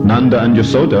Krishna, Nanda and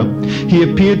Yasoda, he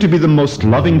appeared to be the most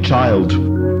loving child.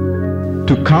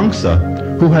 To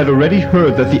Kamsa, who had already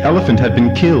heard that the elephant had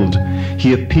been killed,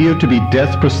 he appeared to be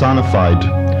death personified.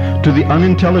 To the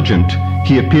unintelligent,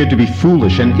 he appeared to be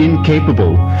foolish and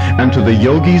incapable, and to the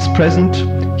yogis present,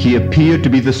 he appeared to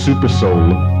be the supersoul.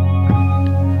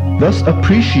 Thus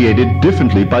appreciated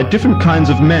differently by different kinds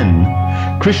of men,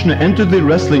 Krishna entered the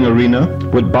wrestling arena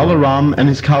with Balaram and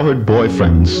his cowherd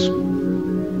boyfriends.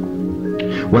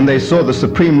 When they saw the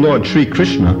Supreme Lord Sri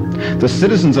Krishna, the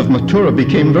citizens of Mathura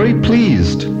became very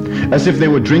pleased, as if they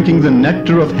were drinking the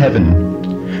nectar of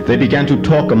heaven. They began to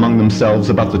talk among themselves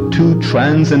about the two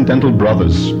transcendental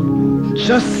brothers.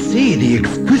 Just see the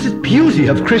exquisite beauty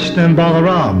of Krishna and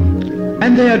Balaram.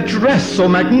 And they are dressed so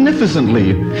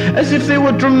magnificently, as if they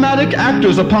were dramatic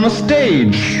actors upon a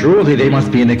stage. Surely they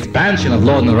must be an expansion of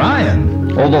Lord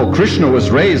Narayan. Although Krishna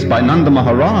was raised by Nanda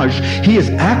Maharaj, he is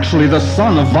actually the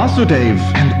son of Vasudeva.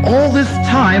 And all this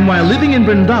time, while living in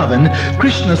Vrindavan,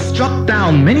 Krishna struck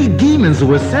down many demons who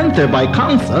were sent there by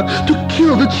Kamsa to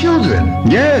kill the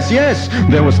children. Yes,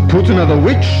 there was Putana the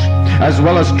witch, as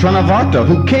well as Tranavata,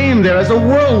 who came there as a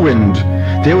whirlwind.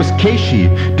 There was Keshi,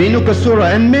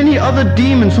 Dhenukasura, and many other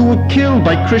demons who were killed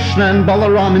by Krishna and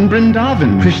Balaram in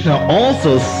Vrindavan. Krishna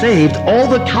also saved all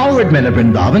the cowherd men of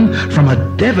Vrindavan from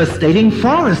a devastating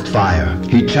forest fire.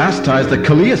 He chastised the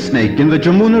Kaliya snake in the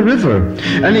Jamuna river,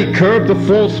 and he curbed the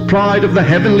false pride of the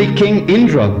heavenly king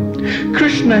Indra.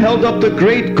 Krishna held up the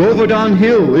great Govardhan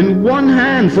hill in one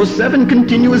hand for 7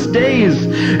 continuous days,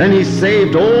 and he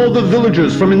saved all the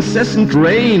villagers from incessant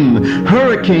rain,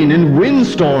 hurricane, and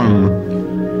windstorm.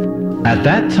 At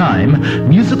that time,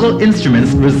 musical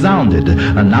instruments resounded,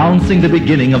 announcing the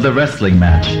beginning of the wrestling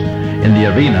match. In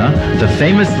the arena, the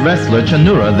famous wrestler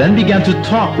Chanura then began to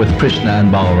talk with Krishna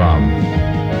and Balaram.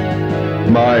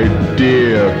 My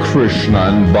dear Krishna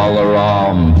and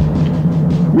Balaram,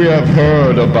 we have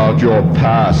heard about your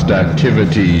past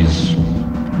activities.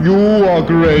 You are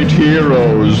great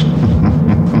heroes,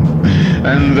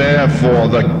 and therefore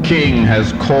the king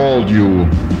has called you.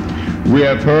 We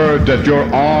have heard that your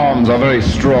arms are very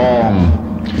strong.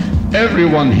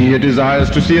 Everyone here desires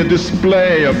to see a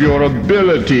display of your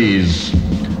abilities.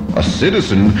 A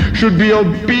citizen should be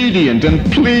obedient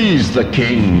and please the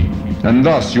king, and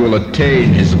thus you will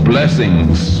attain his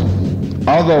blessings.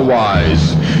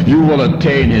 Otherwise, you will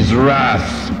attain his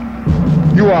wrath.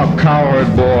 You are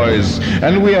cowherd boys,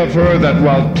 and we have heard that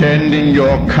while tending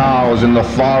your cows in the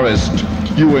forest,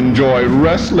 you enjoy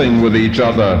wrestling with each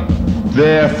other.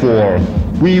 Therefore,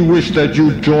 we wish that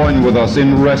you join with us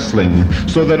in wrestling,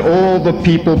 so that all the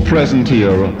people present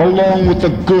here, along with the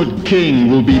good king,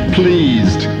 will be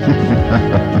pleased.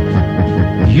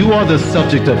 You are the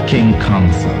subject of King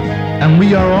Kamsa. and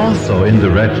we are also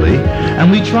indirectly,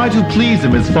 and we try to please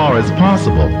him as far as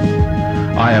possible.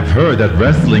 I have heard that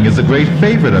wrestling is a great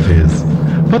favorite of his,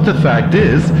 but the fact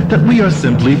is that we are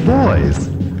simply boys.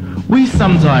 We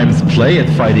sometimes play at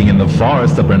fighting in the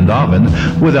forest of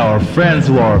Vrindavan with our friends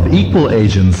who are of equal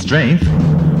age and strength,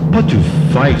 but to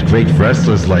fight great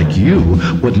wrestlers like you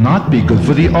would not be good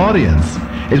for the audience.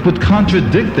 It would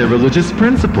contradict their religious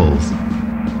principles.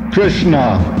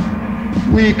 Krishna,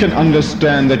 we can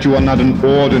understand that you are not an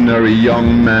ordinary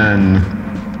young man.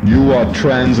 You are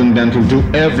transcendental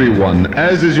to everyone,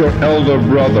 as is your elder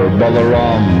brother,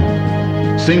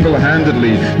 Balaram.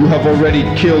 Single-handedly, you have already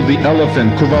killed the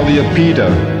elephant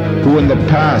Kuvaliyapita, who in the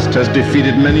past has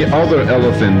defeated many other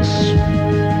elephants.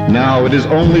 Now it is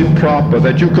only proper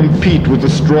that you compete with the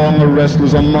stronger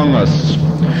wrestlers among us.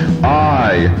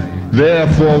 I,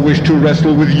 therefore, wish to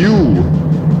wrestle with you,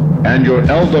 and your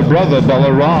elder brother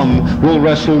Balaram will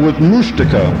wrestle with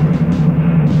Mushtaka.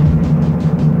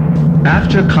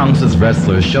 After Kamsa's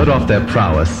wrestlers showed off their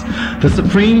prowess, the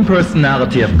Supreme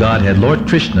Personality of Godhead, Lord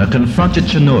Krishna, confronted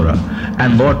Chanura,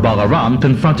 and Lord Balaram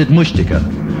confronted Mushtaka.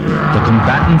 The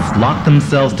combatants locked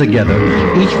themselves together,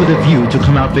 each with a view to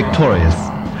come out victorious.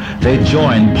 They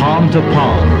joined palm to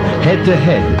palm, head to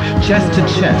head, chest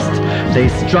to chest. They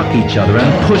struck each other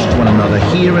and pushed one another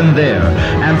here and there,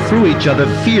 and threw each other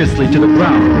fiercely to the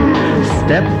ground.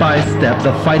 Step by step,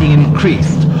 the fighting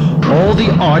increased. All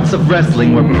the arts of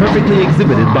wrestling were perfectly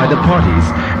exhibited by the parties,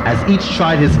 as each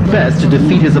tried his best to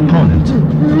defeat his opponent.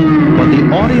 But the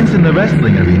audience in the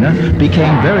wrestling arena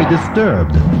became very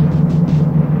disturbed.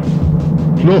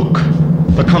 Look,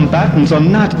 the combatants are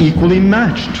not equally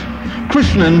matched.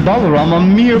 Krishna and Balaram are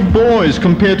mere boys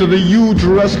compared to the huge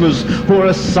wrestlers who are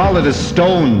as solid as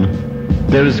stone.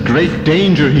 There is great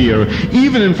danger here.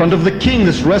 Even in front of the king,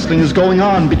 this wrestling is going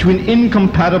on between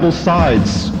incompatible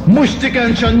sides. Mushtaka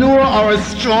and Chanura are as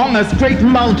strong as great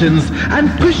mountains, and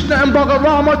Krishna and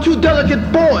Balaram are two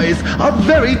delicate boys of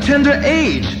very tender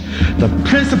age. The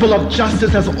principle of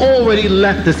justice has already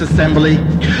left this assembly.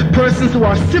 Persons who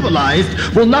are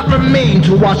civilized will not remain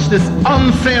to watch this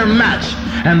unfair match,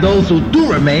 and those who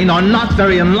do remain are not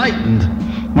very enlightened.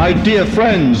 My dear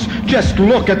friends, just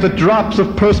look at the drops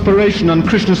of perspiration on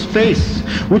Krishna's face,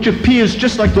 which appears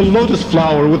just like the lotus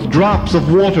flower with drops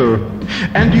of water.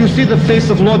 And do you see the face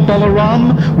of Lord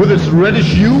Balaram with its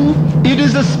reddish hue? It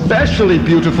is especially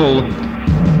beautiful.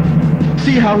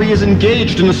 See how he is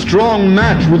engaged in a strong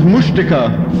match with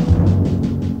Mushtaka.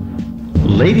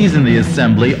 Ladies in the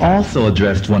assembly also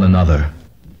addressed one another.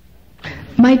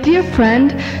 My dear friend,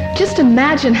 just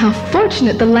imagine how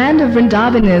fortunate the land of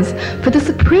Vrindavan is, for the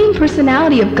Supreme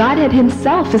Personality of Godhead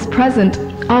himself is present,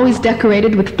 always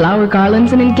decorated with flower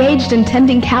garlands and engaged in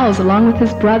tending cows along with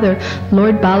his brother,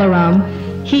 Lord Balaram.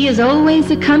 He is always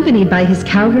accompanied by his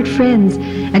cowherd friends,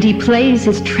 and he plays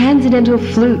his transcendental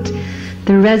flute.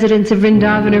 The residents of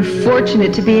Vrindavan are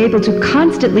fortunate to be able to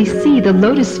constantly see the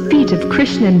lotus feet of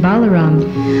Krishna and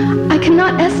Balaram. I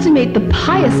cannot estimate the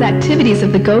pious activities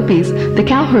of the gopis, the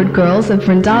cowherd girls of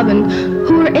Vrindavan,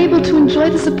 who are able to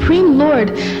enjoy the Supreme Lord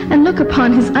and look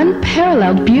upon his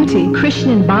unparalleled beauty.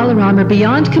 Krishna and Balaram are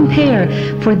beyond compare,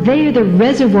 for they are the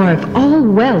reservoir of all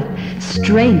wealth,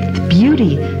 strength,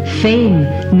 beauty, fame,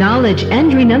 knowledge,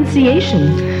 and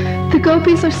renunciation. The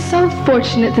gopis are so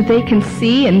fortunate that they can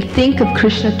see and think of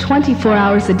Krishna 24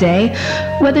 hours a day.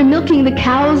 Whether milking the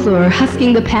cows or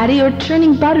husking the paddy or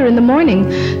churning butter in the morning,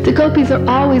 the gopis are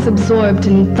always absorbed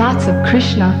in thoughts of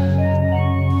Krishna.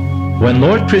 When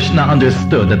Lord Krishna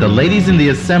understood that the ladies in the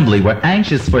assembly were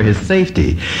anxious for his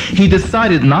safety, he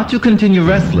decided not to continue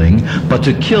wrestling, but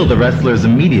to kill the wrestlers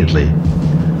immediately.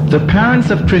 The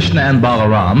parents of Krishna and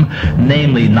Balaram,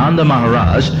 namely Nanda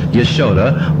Maharaj,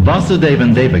 Yashoda, Vasudeva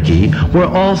and Devaki, were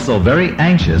also very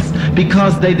anxious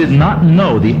because they did not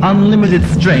know the unlimited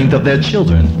strength of their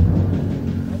children.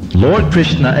 Lord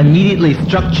Krishna immediately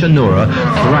struck Chanura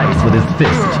thrice with his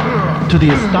fist. To the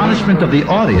astonishment of the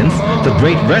audience, the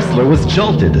great wrestler was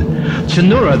jolted.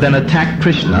 Chanura then attacked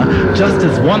Krishna just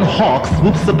as one hawk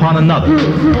swoops upon another.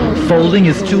 Folding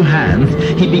his two hands,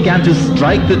 he began to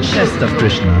strike the chest of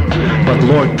Krishna. But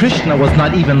Lord Krishna was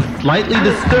not even slightly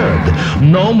disturbed,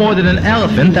 no more than an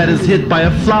elephant that is hit by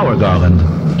a flower garland.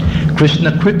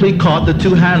 Krishna quickly caught the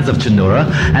two hands of Chanura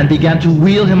and began to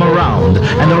wheel him around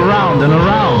and around and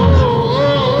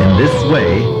around. In this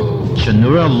way,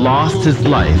 Chanura lost his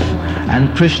life,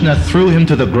 and Krishna threw him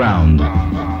to the ground.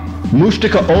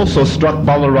 Mushtaka also struck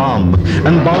Balaram,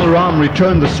 and Balaram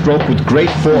returned the stroke with great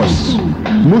force.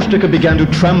 Mushtaka began to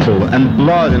tremble, and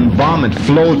blood and vomit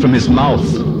flowed from his mouth.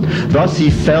 Thus he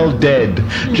fell dead,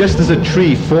 just as a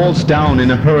tree falls down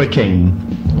in a hurricane.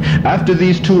 After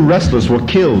these two wrestlers were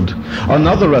killed,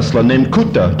 another wrestler named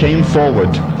Kuta came forward.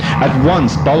 At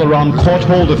once Balaram caught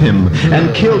hold of him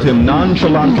and killed him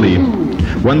nonchalantly.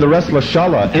 When the wrestler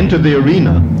Shala entered the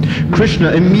arena,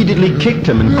 Krishna immediately kicked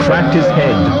him and cracked his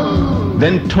head.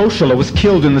 Then Toshala was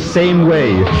killed in the same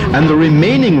way, and the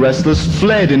remaining wrestlers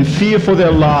fled in fear for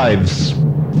their lives.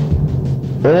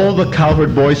 All the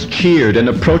cowherd boys cheered and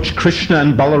approached Krishna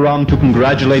and Balaram to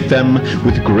congratulate them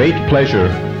with great pleasure.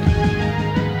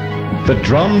 The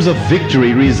drums of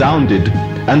victory resounded,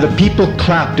 and the people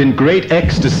clapped in great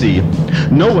ecstasy.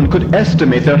 No one could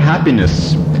estimate their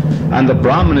happiness, and the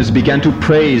Brahmanas began to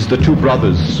praise the two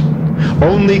brothers.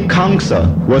 Only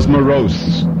Kamsa was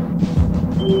morose.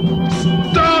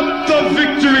 Stop the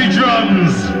victory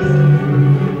drums!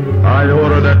 I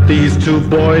order that these two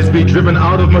boys be driven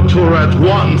out of Mathura at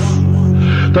once.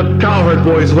 The cowherd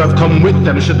boys who have come with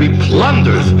them should be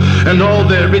plundered and all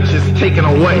their riches taken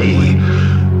away.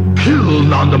 Kill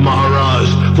Nanda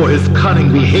Maharaj for his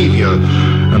cunning behavior,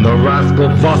 and the rascal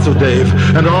Vasudev,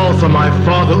 and also my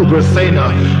father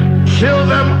Ugrasena. Kill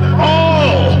them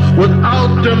all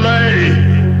without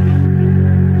delay!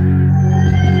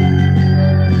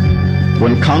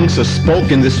 When Kamsa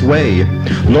spoke in this way,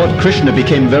 Lord Krishna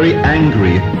became very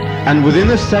angry, and within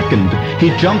a second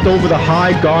he jumped over the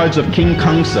high guards of King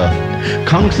Kamsa.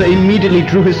 Kamsa immediately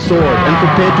drew his sword and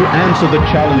prepared to answer the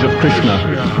challenge of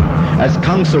Krishna. As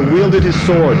Kamsa wielded his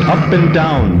sword up and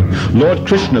down, Lord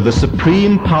Krishna, the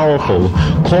Supreme Powerful,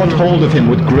 caught hold of him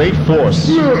with great force.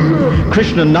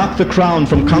 Krishna knocked the crown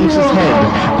from Kamsa's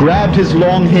head, grabbed his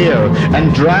long hair,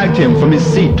 and dragged him from his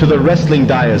seat to the wrestling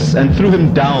dais and threw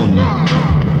him down.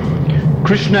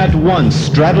 Krishna at once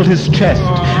straddled his chest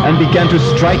and began to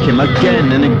strike him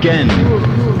again and again.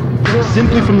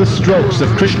 Simply from the strokes of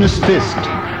Krishna's fist,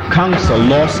 Kamsa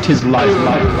lost his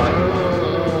life.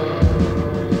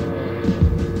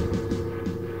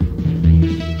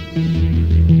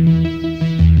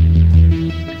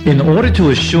 In order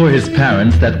to assure his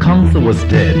parents that Kamsa was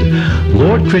dead,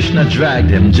 Lord Krishna dragged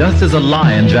him just as a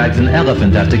lion drags an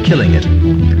elephant after killing it.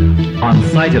 On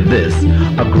sight of this,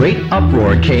 a great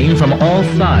uproar came from all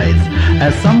sides,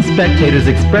 as some spectators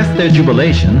expressed their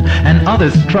jubilation and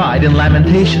others cried in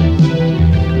lamentation.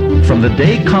 From the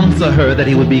day Kamsa heard that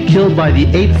he would be killed by the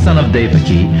 8th son of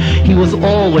Devaki, he was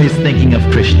always thinking of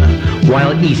Krishna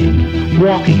while eating,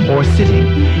 walking, or sitting,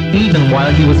 even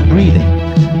while he was breathing.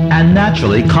 And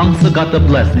naturally, Kamsa got the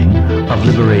blessing of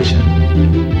liberation.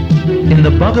 In the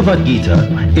Bhagavad Gita,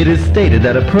 it is stated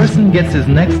that a person gets his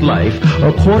next life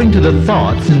according to the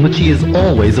thoughts in which he is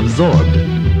always absorbed.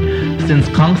 Since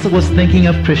Kamsa was thinking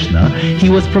of Krishna, he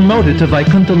was promoted to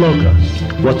Vaikuntha Loka.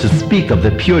 What to speak of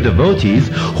the pure devotees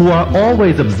who are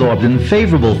always absorbed in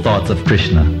favorable thoughts of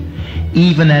Krishna.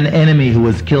 Even an enemy who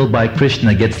is killed by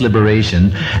Krishna gets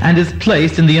liberation and is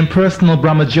placed in the impersonal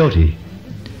Brahmajyoti.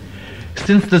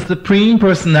 Since the Supreme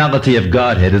Personality of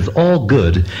Godhead is all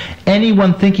good,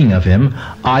 anyone thinking of him,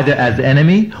 either as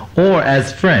enemy or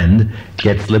as friend,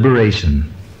 gets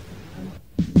liberation.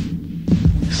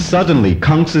 Suddenly,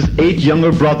 Kamsa's 8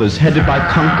 younger brothers, headed by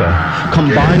Kanka,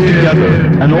 combined together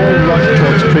and all rushed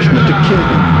towards Krishna to kill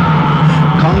him.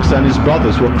 Kamsa and his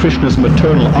brothers were Krishna's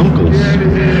maternal uncles.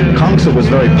 Kamsa was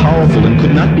very powerful and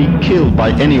could not be killed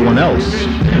by anyone else.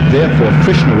 Therefore,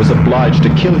 Krishna was obliged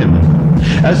to kill him.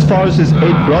 As far as his 8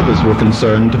 brothers were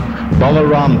concerned,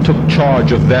 Balaram took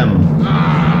charge of them.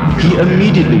 He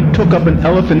immediately took up an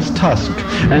elephant's tusk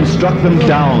and struck them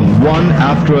down one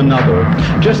after another,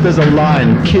 just as a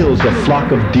lion kills a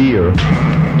flock of deer.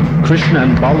 Krishna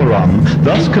and Balaram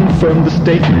thus confirmed the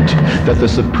statement that the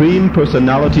Supreme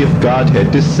Personality of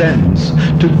Godhead descends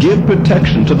to give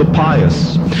protection to the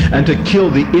pious and to kill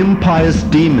the impious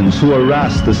demons who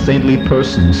harass the saintly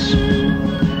persons.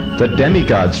 The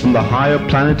demigods from the higher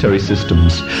planetary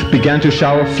systems began to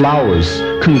shower flowers,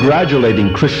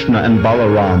 congratulating Krishna and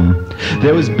Balaram.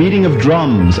 There was beating of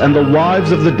drums, and the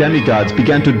wives of the demigods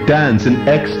began to dance in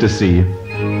ecstasy.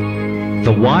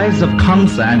 The wives of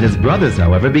Kamsa and his brothers,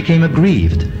 however, became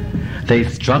aggrieved. They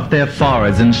struck their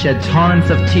foreheads and shed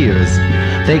torrents of tears.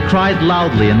 They cried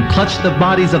loudly and clutched the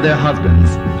bodies of their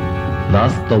husbands.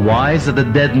 Thus the wives of the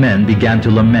dead men began to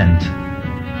lament.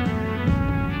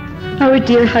 Our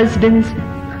dear husbands,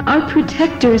 our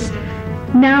protectors,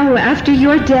 now after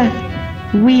your death,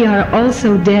 we are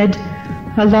also dead,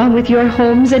 along with your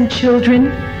homes and children.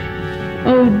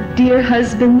 Oh, dear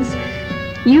husbands,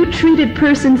 you treated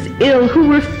persons ill who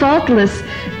were faultless,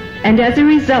 and as a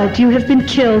result you have been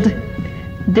killed.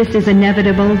 This is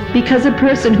inevitable, because a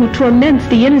person who torments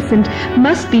the innocent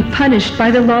must be punished by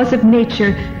the laws of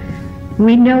nature.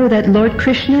 We know that Lord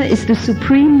Krishna is the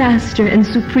supreme master and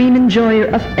supreme enjoyer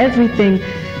of everything,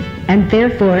 and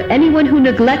therefore anyone who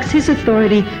neglects his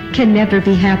authority can never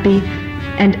be happy,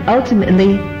 and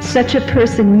ultimately such a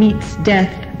person meets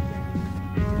death.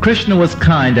 Krishna was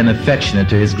kind and affectionate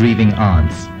to his grieving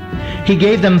aunts. He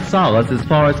gave them solace as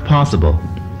far as possible.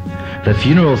 The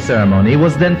funeral ceremony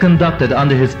was then conducted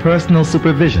under his personal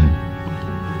supervision.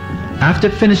 After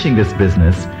finishing this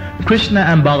business, Krishna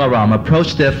and Balaram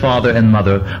approached their father and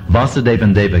mother, Vasudeva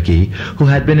and Devaki, who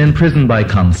had been imprisoned by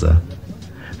Kamsa.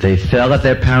 They fell at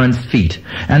their parents' feet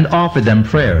and offered them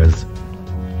prayers.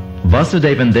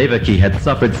 Vasudeva and Devaki had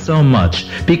suffered so much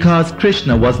because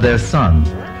Krishna was their son.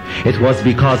 It was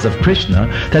because of Krishna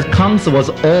that Kamsa was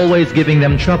always giving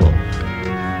them trouble.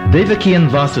 Devaki and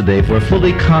Vasudeva were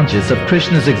fully conscious of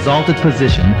Krishna's exalted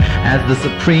position as the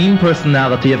Supreme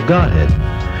Personality of Godhead.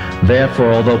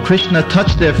 Therefore, although Krishna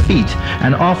touched their feet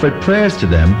and offered prayers to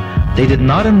them, they did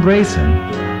not embrace him,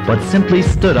 but simply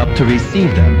stood up to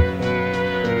receive them.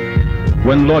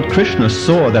 When Lord Krishna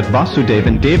saw that Vasudeva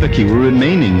and Devaki were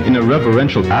remaining in a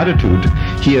reverential attitude,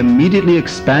 he immediately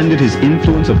expanded his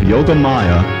influence of Yoga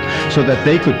Maya so that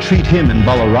they could treat him and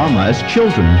Balarama as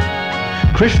children.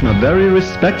 Krishna very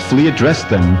respectfully addressed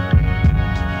them.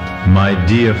 My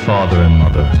dear father and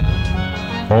mother,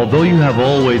 although you have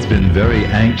always been very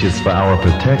anxious for our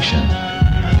protection,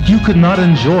 you could not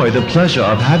enjoy the pleasure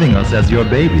of having us as your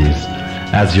babies,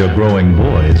 as your growing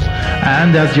boys,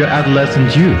 and as your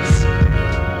adolescent youths.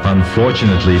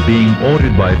 Unfortunately, being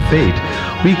ordered by fate,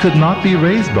 we could not be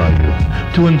raised by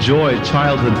you to enjoy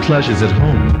childhood pleasures at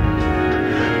home.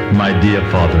 My dear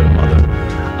father and mother,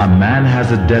 a man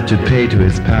has a debt to pay to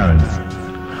his parents.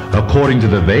 According to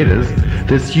the Vedas,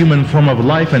 this human form of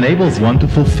life enables one to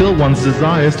fulfill one's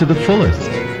desires to the fullest.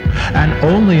 And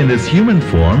only in this human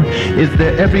form is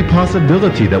there every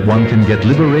possibility that one can get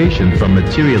liberation from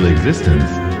material existence.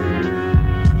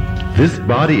 This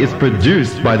body is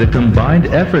produced by the combined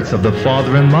efforts of the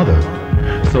father and mother,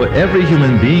 so every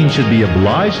human being should be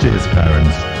obliged to his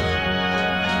parents.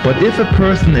 But if a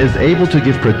person is able to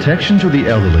give protection to the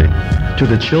elderly, to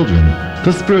the children,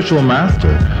 the spiritual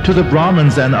master, to the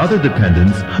Brahmins and other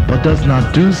dependents, but does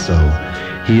not do so,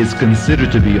 he is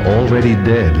considered to be already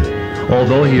dead,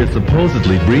 although he is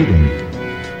supposedly breathing.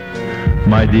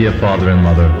 My dear father and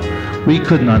mother, we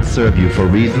could not serve you for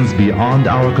reasons beyond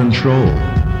our control.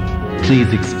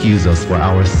 Please excuse us for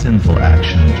our sinful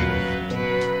actions.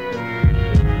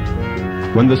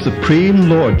 When the Supreme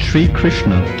Lord Sri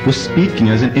Krishna was speaking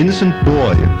as an innocent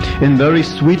boy in very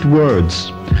sweet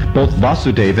words, both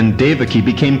Vasudeva and Devaki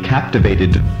became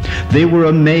captivated. They were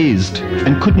amazed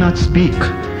and could not speak,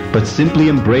 but simply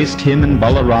embraced him and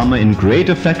Balarama in great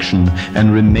affection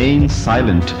and remained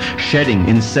silent, shedding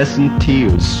incessant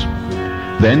tears.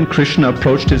 Then Krishna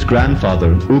approached his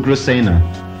grandfather, Ugrasena.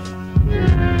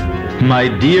 My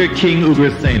dear King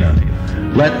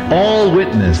Ugrasena, let all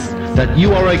witness that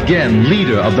you are again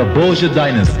leader of the Bhoja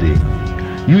dynasty.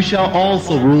 You shall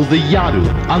also rule the Yadu,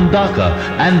 Andaka,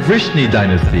 and Vrishni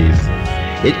dynasties.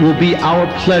 It will be our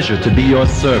pleasure to be your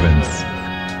servants.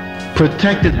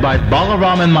 Protected by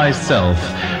Balaram and myself,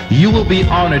 you will be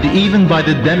honored even by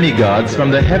the demigods from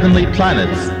the heavenly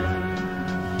planets.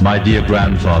 My dear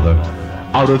grandfather,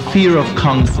 out of fear of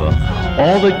Kamsa,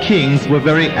 all the kings were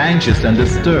very anxious and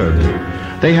disturbed.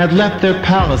 They had left their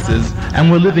palaces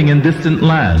and were living in distant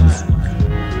lands.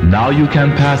 Now you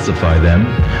can pacify them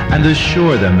and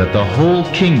assure them that the whole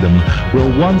kingdom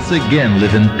will once again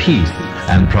live in peace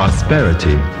and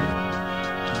prosperity.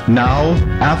 Now,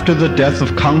 after the death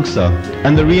of Kamsa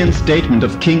and the reinstatement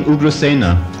of King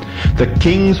Ugrasena, the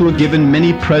kings were given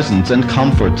many presents and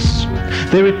comforts.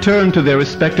 They returned to their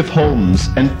respective homes,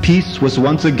 and peace was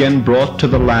once again brought to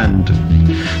the land.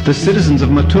 The citizens of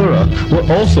Mathura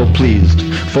were also pleased,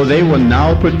 for they were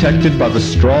now protected by the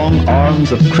strong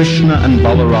arms of Krishna and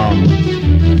Balaram.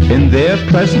 In their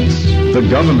presence, the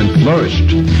government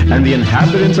flourished, and the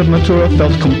inhabitants of Mathura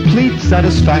felt complete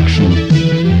satisfaction.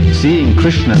 Seeing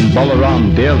Krishna and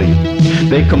Balaram daily,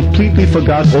 they completely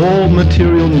forgot all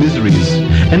material miseries,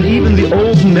 and even the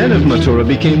old men of Mathura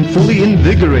became fully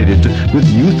invigorated with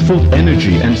youthful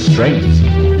energy and strength.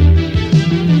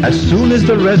 As soon as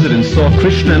the residents saw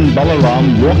Krishna and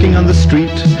Balaram walking on the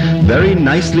street, very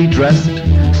nicely dressed,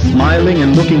 smiling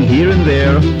and looking here and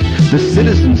there, the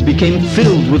citizens became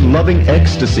filled with loving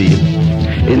ecstasy.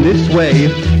 In this way,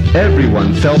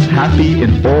 everyone felt happy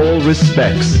in all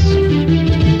respects.